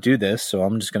 well, I want to do this, so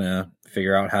I'm just going to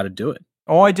figure out how to do it.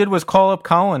 All I did was call up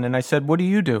Colin and I said, what do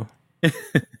you do?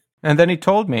 And then he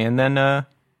told me, and then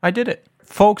I did it.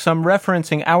 Folks, I'm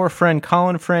referencing our friend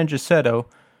Colin Frangisetto,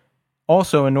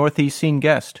 also a Northeast Scene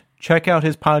guest. Check out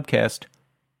his podcast,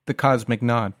 The Cosmic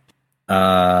Nod.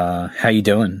 How you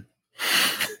doing?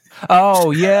 Oh,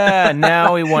 yeah.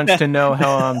 Now he wants to know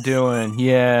how I'm doing.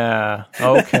 Yeah.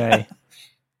 Okay.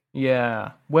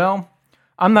 Yeah. Well,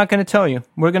 I'm not going to tell you.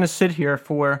 We're going to sit here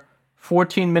for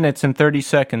 14 minutes and 30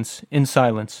 seconds in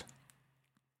silence.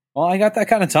 Well, I got that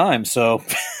kind of time, so...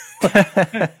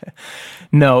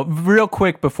 No, real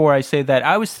quick before I say that,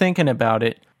 I was thinking about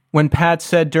it. When Pat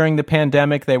said during the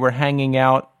pandemic they were hanging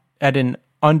out at an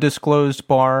undisclosed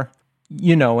bar,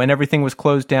 and everything was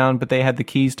closed down, but they had the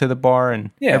keys to the bar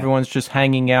and everyone's just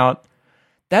hanging out.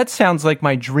 That sounds like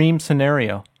my dream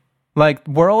scenario. Like,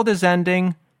 world is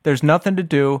ending, there's nothing to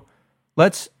do.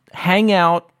 Let's hang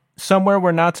out somewhere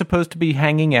we're not supposed to be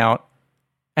hanging out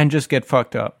and just get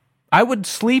fucked up. I would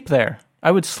sleep there.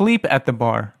 I would sleep at the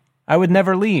bar. I would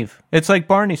never leave. It's like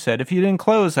Barney said, if you didn't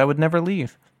close, I would never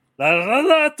leave.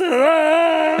 I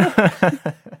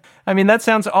mean, that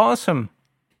sounds awesome.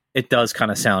 It does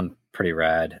kind of sound pretty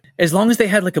rad. As long as they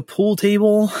had like a pool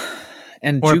table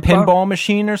and or a jukebox. pinball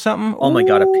machine or something. Oh my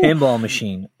God, a pinball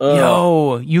machine. Ugh.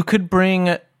 Yo, you could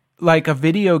bring like a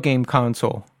video game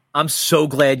console. I'm so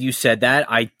glad you said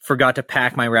that. I forgot to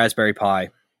pack my Raspberry Pi.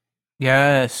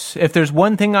 Yes. If there's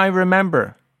one thing I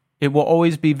remember, it will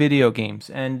always be video games.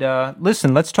 And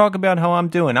listen, let's talk about how I'm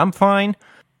doing. I'm fine.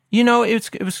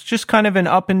 It was just kind of an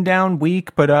up and down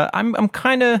week, but I'm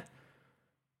kind of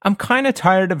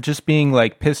tired of just being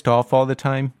like pissed off all the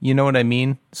time. You know what I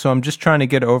mean? So I'm just trying to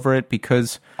get over it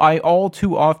because I all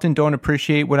too often don't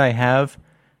appreciate what I have,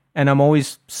 and I'm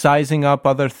always sizing up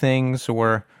other things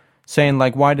or saying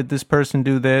like, why did this person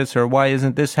do this, or why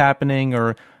isn't this happening,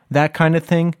 or that kind of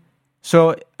thing.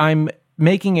 So I'm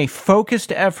making a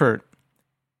focused effort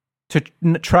to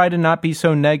try to not be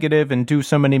so negative and do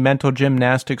so many mental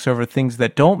gymnastics over things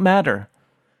that don't matter,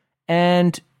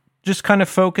 and just kind of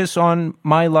focus on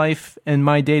my life and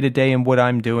my day-to-day and what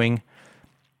I'm doing.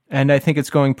 And I think it's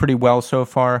going pretty well so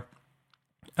far.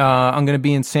 I'm going to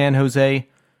be in San Jose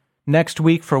next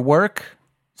week for work.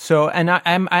 So, and I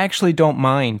actually don't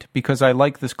mind because I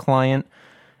like this client,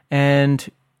 and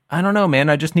I don't know, man.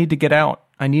 I just need to get out.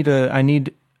 I need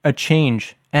a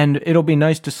change, and it'll be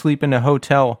nice to sleep in a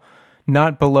hotel,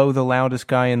 not below the loudest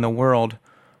guy in the world,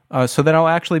 so that I'll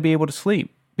actually be able to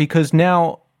sleep. Because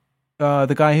now,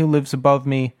 the guy who lives above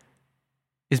me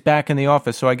is back in the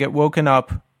office, so I get woken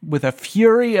up with a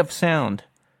fury of sound.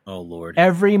 Oh Lord!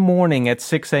 Every morning at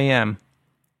 6 a.m.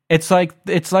 It's like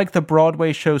the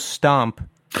Broadway show Stomp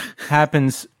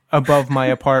happens above my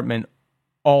apartment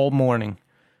all morning,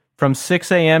 from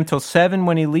 6 a.m. till 7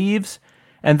 when he leaves,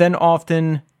 and then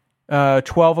often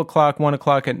 12 o'clock, 1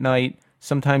 o'clock at night.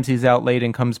 Sometimes he's out late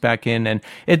and comes back in, and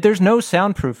there's no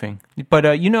soundproofing.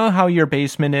 But you know how your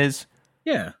basement is?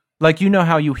 Yeah. Like, you know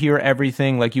how you hear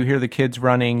everything, like you hear the kids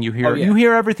running, you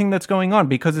hear everything that's going on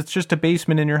because it's just a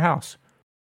basement in your house.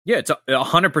 Yeah, it's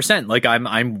 100%. Like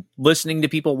I'm listening to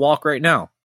people walk right now.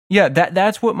 Yeah,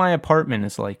 that's what my apartment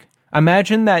is like.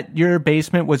 Imagine that your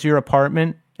basement was your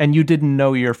apartment and you didn't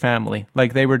know your family.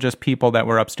 Like they were just people that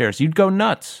were upstairs. You'd go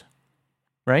nuts,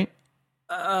 right?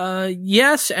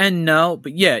 Yes and no,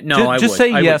 but yeah, no, I would. Just say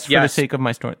yes for the yes. sake of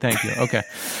my story. Thank you. Okay.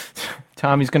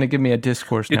 Tommy's going to give me a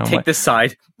discourse now. Take the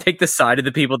side of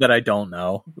the people that I don't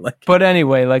know. But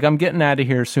anyway, like I'm getting out of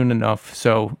here soon enough,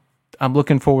 so I'm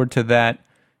looking forward to that.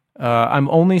 I'm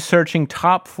only searching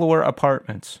top floor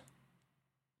apartments.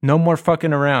 No more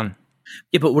fucking around.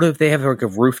 Yeah, but what if they have like a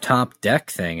rooftop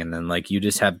deck thing, and then like you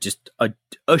just have just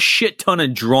a shit ton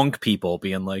of drunk people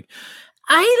being like,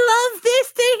 "I love this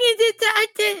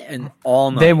thing," and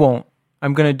all night. They won't.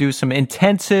 I'm going to do some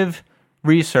intensive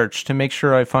research to make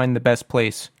sure I find the best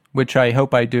place, which I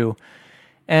hope I do.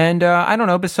 And I don't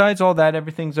know. Besides all that,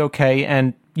 everything's okay.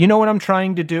 And you know what I'm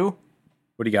trying to do?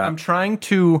 What do you got? I'm trying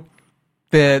to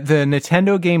the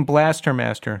Nintendo game Blaster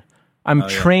Master. I'm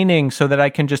training so that I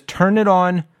can just turn it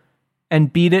on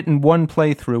and beat it in one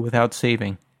playthrough without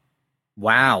saving.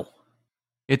 Wow.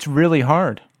 It's really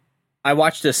hard. I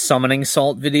watched a Summoning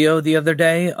Salt video the other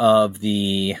day of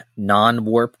the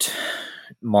non-warped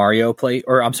Mario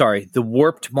the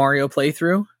warped Mario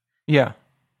playthrough. Yeah.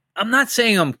 I'm not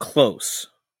saying I'm close.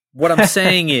 What I'm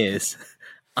saying is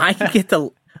I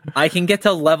can get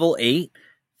to level 8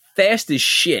 fast as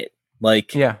shit.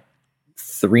 Like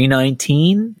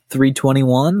 319,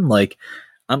 321, like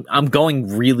I'm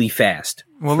going really fast.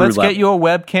 Well, let's get you a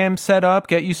webcam set up,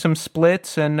 get you some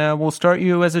splits, and we'll start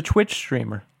you as a Twitch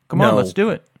streamer. Come on, let's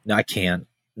do it. No, I can't.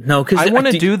 No, because I want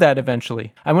to do that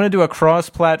eventually. I want to do a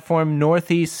cross-platform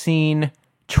Northeast scene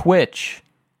Twitch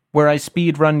where I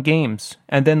speed run games,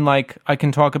 and then like I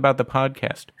can talk about the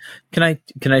podcast. Can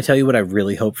I tell you what I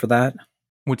really hope for that?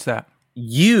 What's that?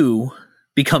 You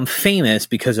become famous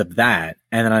because of that,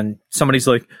 and then somebody's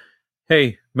like,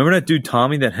 "Hey, remember that dude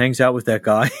Tommy that hangs out with that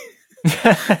guy?"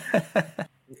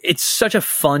 It's such a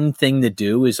fun thing to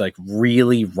do, is like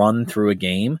really run through a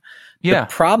game. Yeah.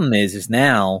 The problem is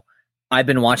now I've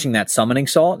been watching that Summoning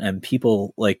Salt, and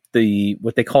people like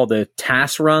what they call the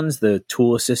TAS runs, the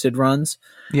tool assisted runs.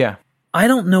 Yeah. I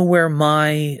don't know where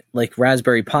my like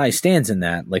Raspberry Pi stands in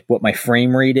that, like what my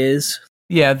frame rate is.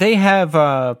 Yeah, they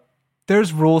have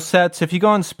there's rule sets. If you go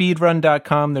on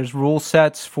speedrun.com, there's rule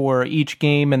sets for each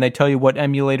game, and they tell you what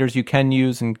emulators you can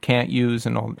use and can't use,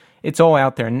 and all. It's all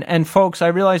out there. And folks, I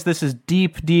realize this is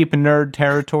deep nerd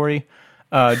territory,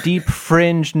 deep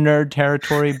fringe nerd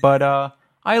territory, but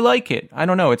I like it. I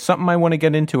don't know. It's something I want to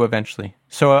get into eventually.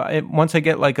 So once I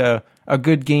get like a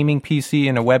good gaming PC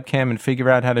and a webcam and figure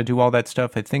out how to do all that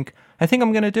stuff, I think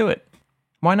I'm going to do it.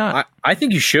 Why not? I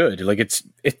think you should. Like it's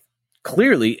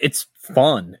clearly it's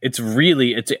fun.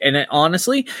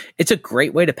 Honestly, it's a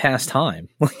great way to pass time.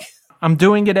 I'm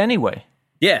doing it anyway.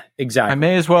 Yeah, exactly. I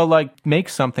may as well like make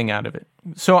something out of it.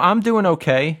 So I'm doing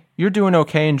okay. You're doing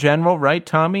okay in general, right,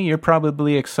 Tommy? You're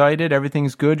probably excited.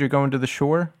 Everything's good. You're going to the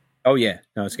shore. Oh yeah,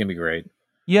 no, it's gonna be great.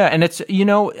 Yeah, and it's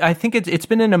I think it's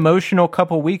been an emotional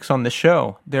couple weeks on the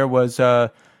show. There was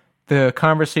the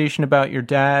conversation about your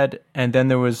dad, and then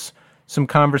there was some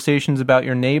conversations about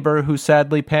your neighbor who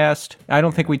sadly passed. I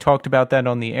don't think we talked about that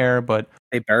on the air, but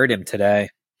they buried him today.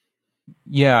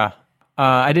 Yeah.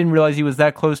 I didn't realize he was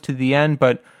that close to the end,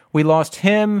 but we lost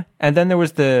him, and then there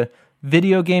was the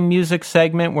video game music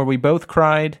segment where we both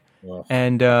cried, Ugh.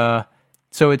 And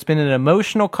so it's been an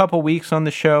emotional couple weeks on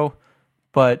the show,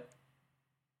 but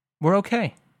we're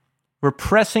okay. We're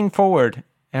pressing forward,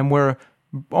 and we're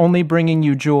only bringing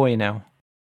you joy now.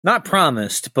 Not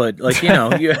promised, but like, you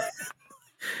know,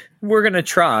 we're going to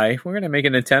try. We're going to make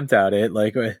an attempt at it.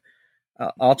 Like,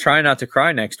 I'll try not to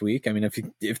cry next week. I mean,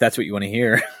 if that's what you want to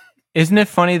hear. Isn't it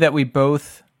funny that we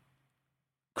both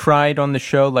cried on the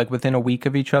show like within a week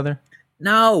of each other?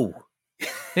 No.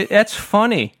 That's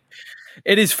funny.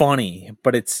 It is funny,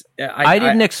 but it's... I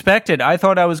didn't expect it. I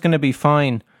thought I was going to be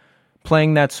fine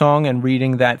playing that song and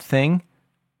reading that thing,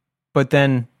 but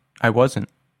then I wasn't.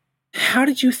 How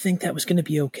did you think that was going to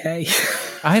be okay?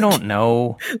 I don't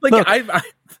know. Like, Look,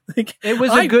 like, it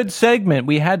was a good segment.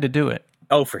 We had to do it.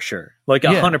 Oh, for sure. Like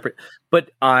 100%.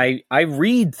 But I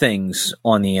read things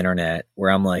on the internet where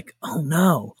I'm like, oh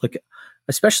no. Like,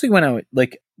 especially when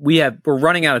we're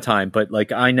running out of time, but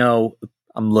like, I know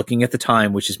I'm looking at the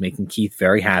time, which is making Keith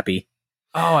very happy.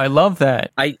 Oh, I love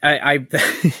that. I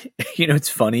you know, it's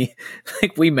funny.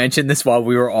 Like, we mentioned this while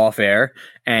we were off air,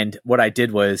 and what I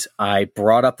did was I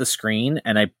brought up the screen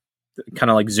and I kind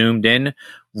of like zoomed in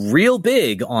real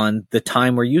big on the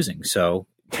time we're using. So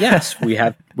yes, we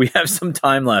have some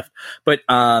time left, but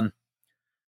I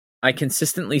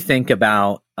consistently think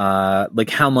about like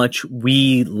how much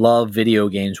we love video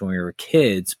games when we were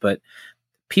kids, but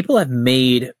people have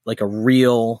made like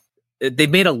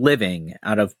they've made a living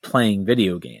out of playing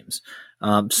video games.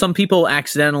 Some people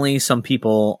accidentally, some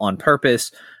people on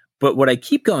purpose. But what I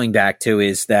keep going back to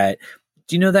is that,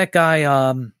 do you know that guy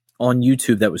on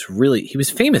YouTube that he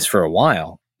was famous for a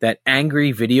while, that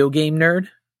angry video game nerd?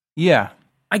 Yeah.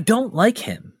 I don't like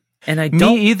him. And I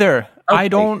don't. Me either. Okay. I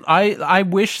don't. I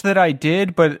wish that I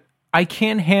did, but I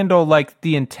can't handle like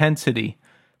the intensity,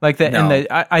 like that. No. And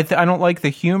I don't like the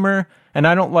humor, and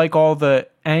I don't like all the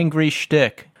angry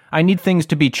shtick. I need things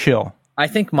to be chill. I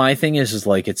think my thing is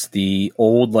like, it's the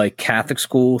old like Catholic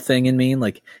school thing in me,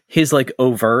 like his like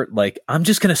overt, like, I'm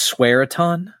just gonna swear a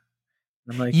ton.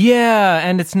 I'm like, yeah,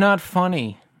 and it's not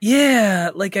funny.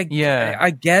 Yeah, like I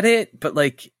get it, but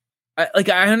like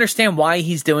I understand why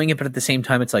he's doing it, but at the same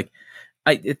time, it's like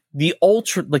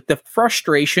the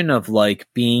frustration of like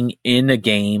being in a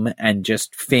game and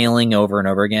just failing over and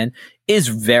over again is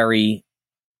very.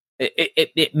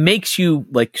 It makes you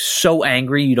like so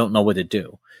angry you don't know what to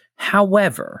do.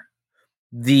 However,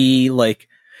 the like,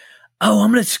 oh,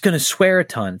 I'm just gonna swear a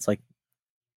ton. It's like,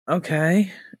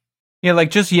 okay, yeah,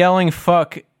 like just yelling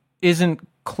 "fuck" isn't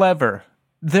clever.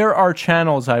 There are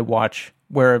channels I watch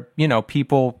where, you know,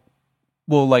 people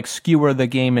will like skewer the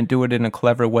game and do it in a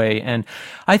clever way, and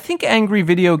I think Angry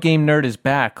Video Game Nerd is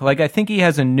back. Like, I think he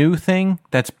has a new thing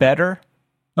that's better.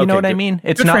 You know what I mean?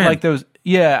 It's not like those.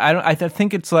 Yeah, I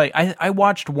think it's like I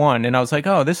watched one and I was like,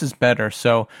 oh, this is better.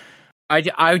 So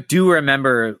I do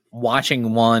remember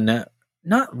watching one,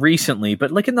 not recently,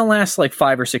 but like in the last like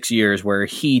 5 or 6 years, where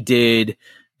he did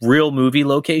real movie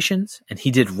locations, and he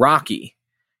did Rocky,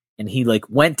 and he like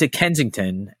went to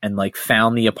Kensington and like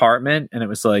found the apartment, and it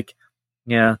was like,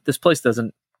 yeah, this place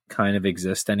doesn't kind of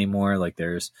exist anymore. Like,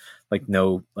 there's like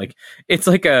no, like, it's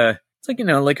like, you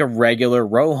know, like a regular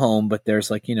row home, but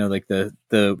there's like, you know, like the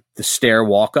stair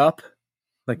walk up.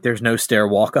 Like, there's no stair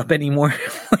walk up anymore.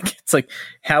 Like, it's like,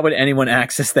 how would anyone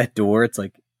access that door? It's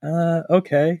like,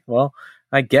 okay, well,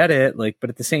 I get it. Like, but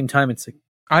at the same time, it's like,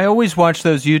 I always watch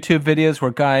those YouTube videos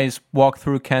where guys walk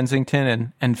through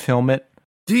Kensington and film it.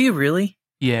 Do you really?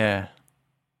 Yeah.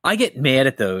 I get mad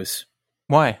at those.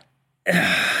 Why?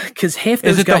 Because half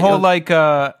those Is it guys the whole like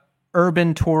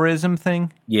urban tourism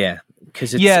thing? Yeah.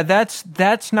 Yeah,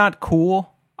 that's not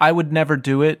cool. I would never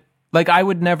do it. Like, I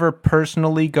would never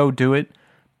personally go do it.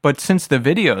 But since the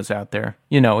video's out there,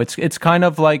 you know, it's kind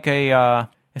of like a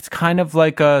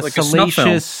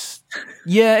salacious.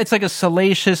 Yeah, it's like a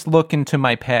salacious look into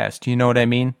my past. You know what I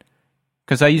mean?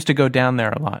 Because I used to go down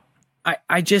there a lot.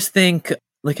 I just think,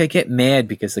 like, I get mad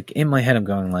because, like, in my head I'm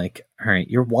going like, all right,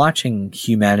 you're watching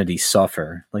humanity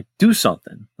suffer. Like, do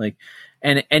something. Like,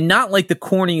 and not like the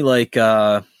corny, like, you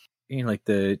know, like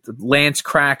the Lance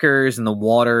crackers and the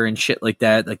water and shit like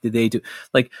that. Like, did they do,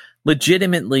 like,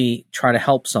 legitimately try to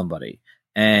help somebody?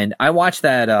 And I watched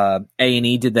that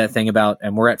A&E did that thing about,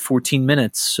 and we're at 14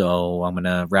 minutes, so I'm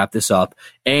gonna wrap this up.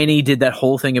 A&E did that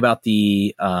whole thing about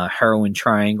the heroin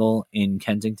triangle in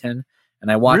Kensington,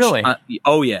 and I watched. Really?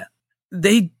 Oh yeah,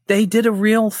 they did a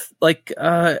real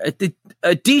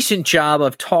a decent job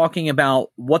of talking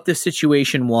about what the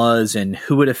situation was and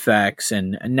who it affects,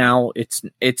 and now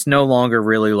it's no longer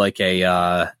really like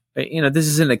a you know, this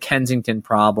isn't a Kensington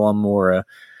problem or a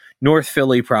North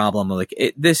Philly problem. Like,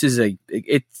 it's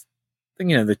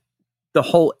you know, the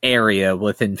whole area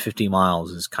within 50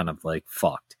 miles is kind of like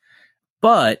fucked.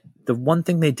 But the one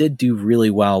thing they did do really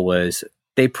well was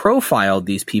they profiled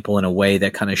these people in a way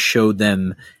that kind of showed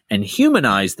them and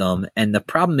humanized them. And the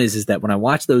problem is that when I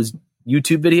watch those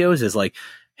YouTube videos, is like,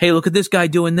 hey, look at this guy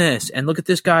doing this, and look at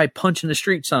this guy punching a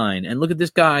street sign, and look at this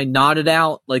guy nodded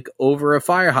out like over a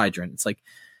fire hydrant. It's like,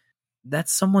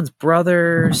 that's someone's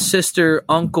brother, sister,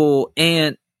 uncle,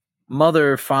 aunt,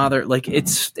 mother, father. Like,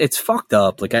 it's fucked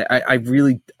up. Like, I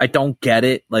really don't get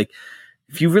it. Like,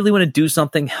 if you really want to do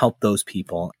something, help those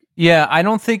people. Yeah, I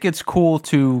don't think it's cool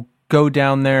to go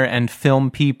down there and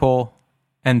film people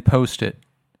and post it.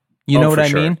 You know what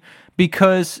I mean?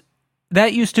 Because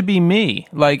that used to be me.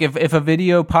 Like, if a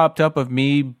video popped up of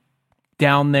me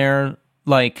down there,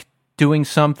 like, doing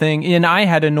something, and I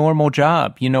had a normal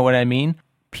job, you know what I mean?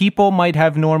 People might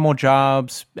have normal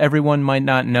jobs. Everyone might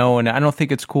not know, and I don't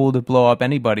think it's cool to blow up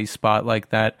anybody's spot like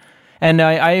that. And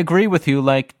I agree with you,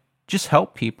 like, just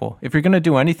help people. If you're going to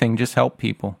do anything, just help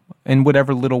people in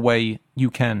whatever little way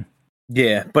you can.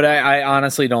 Yeah, but I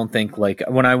honestly don't think, like,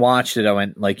 when I watched it, I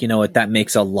went, like, you know what, that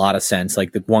makes a lot of sense.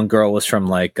 Like, the one girl was from,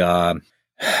 like the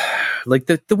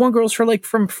one girl's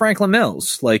from Franklin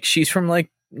Mills. Like, she's from,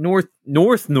 like,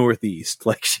 northeast.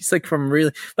 Like, she's, like, from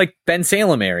really, like, Ben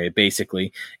Salem area,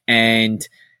 basically. And,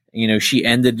 you know, she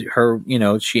ended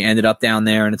up down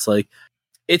there, and it's like,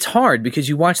 it's hard because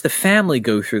you watch the family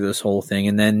go through this whole thing,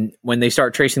 and then when they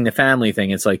start tracing the family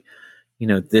thing, it's like, you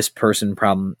know, this person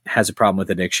has a problem with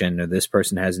addiction, or this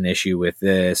person has an issue with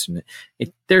this. And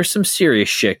there's some serious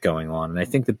shit going on. And I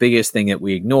think the biggest thing that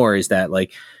we ignore is that,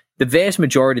 like, the vast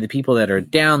majority of the people that are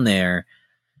down there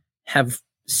have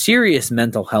serious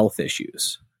mental health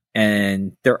issues,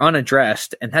 and they're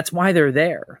unaddressed. And that's why they're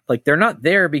there. Like, they're not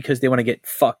there because they want to get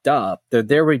fucked up. They're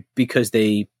there because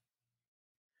they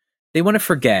want to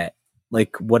forget,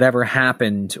 like, whatever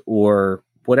happened or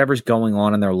whatever's going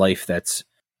on in their life that's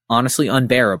honestly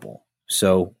unbearable.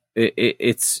 So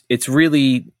it's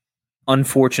really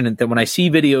unfortunate that when I see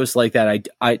videos like that,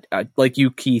 I like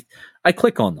you, Keith, I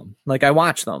click on them. Like, I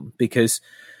watch them because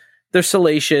they're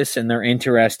salacious and they're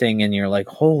interesting, and you're like,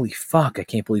 holy fuck, I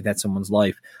can't believe that's someone's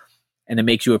life. And it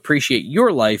makes you appreciate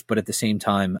your life, but at the same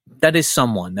time, that's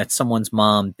someone's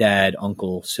mom, dad,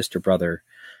 uncle, sister, brother,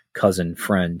 cousin,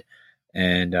 friend.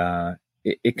 And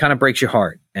it kind of breaks your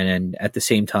heart. And at the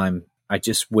same time, I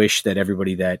just wish that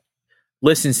everybody that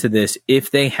listens to this,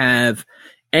 if they have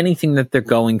anything that they're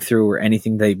going through or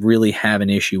anything they really have an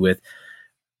issue with,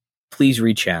 please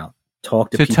reach out.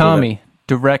 Talk to people. Tommy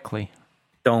directly.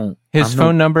 His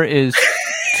phone number is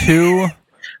 2.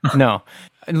 No,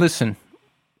 listen,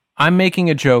 I'm making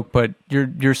a joke, but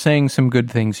you're saying some good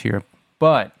things here.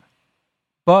 But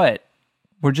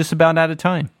we're just about out of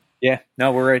time. Yeah,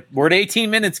 no, we're at 18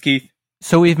 minutes, Keith.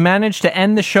 So we've managed to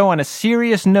end the show on a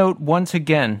serious note once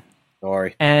again.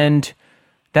 Sorry. And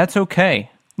that's okay.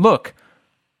 Look,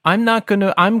 I'm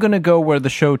gonna go where the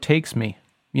show takes me,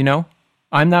 you know?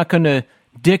 I'm not gonna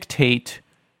dictate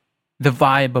the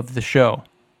vibe of the show.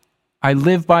 I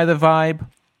live by the vibe,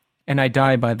 and I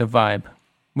die by the vibe.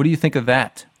 What do you think of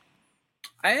that?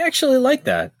 I actually like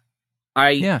that.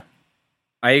 I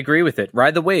agree with it.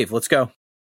 Ride the wave. Let's go.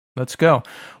 Let's go.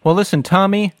 Well, listen,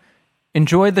 Tommy,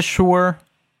 enjoy the shore.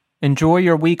 Enjoy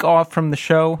your week off from the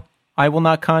show. I will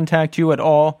not contact you at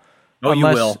all. Oh, you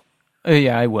will.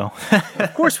 Yeah, I will.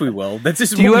 Of course we will.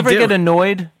 Do you ever get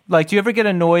annoyed? Like, do you ever get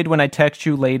annoyed when I text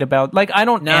you late about, like, I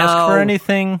don't ask for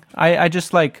anything. I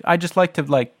just like to,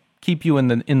 like, keep you in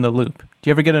the loop. Do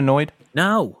you ever get annoyed?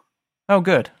 No. Oh,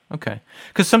 good. Okay.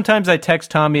 Because sometimes I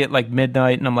text Tommy at, like,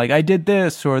 midnight, and I'm like, I did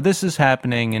this, or this is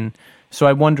happening, and so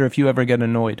I wonder if you ever get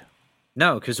annoyed.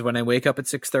 No, because when I wake up at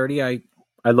 6:30,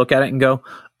 I look at it and go,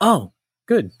 oh,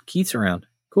 good, Keith's around.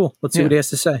 Cool. Let's see what he has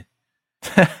to say.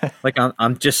 Like,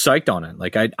 I'm just psyched on it.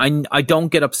 Like, I don't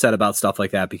get upset about stuff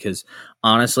like that because,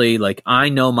 honestly, like, I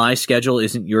know my schedule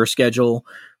isn't your schedule,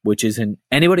 which isn't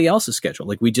anybody else's schedule.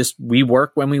 Like, we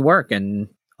work when we work, and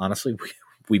honestly,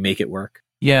 we make it work.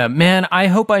 Yeah, man, I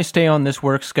hope I stay on this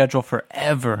work schedule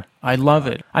forever. I love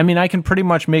it. I mean, I can pretty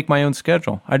much make my own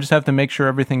schedule. I just have to make sure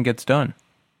everything gets done.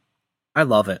 I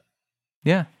love it.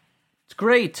 Yeah, it's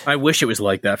great. I wish it was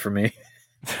like that for me.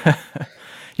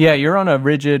 Yeah, you're on a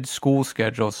rigid school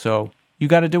schedule, so you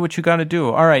got to do what you got to do.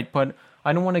 All right, but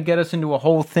I don't want to get us into a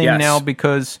whole thing now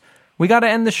because we got to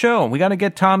end the show. We got to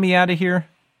get Tommy out of here,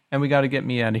 and we got to get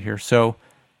me out of here. So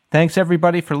thanks,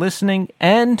 everybody, for listening,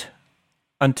 and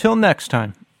until next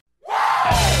time.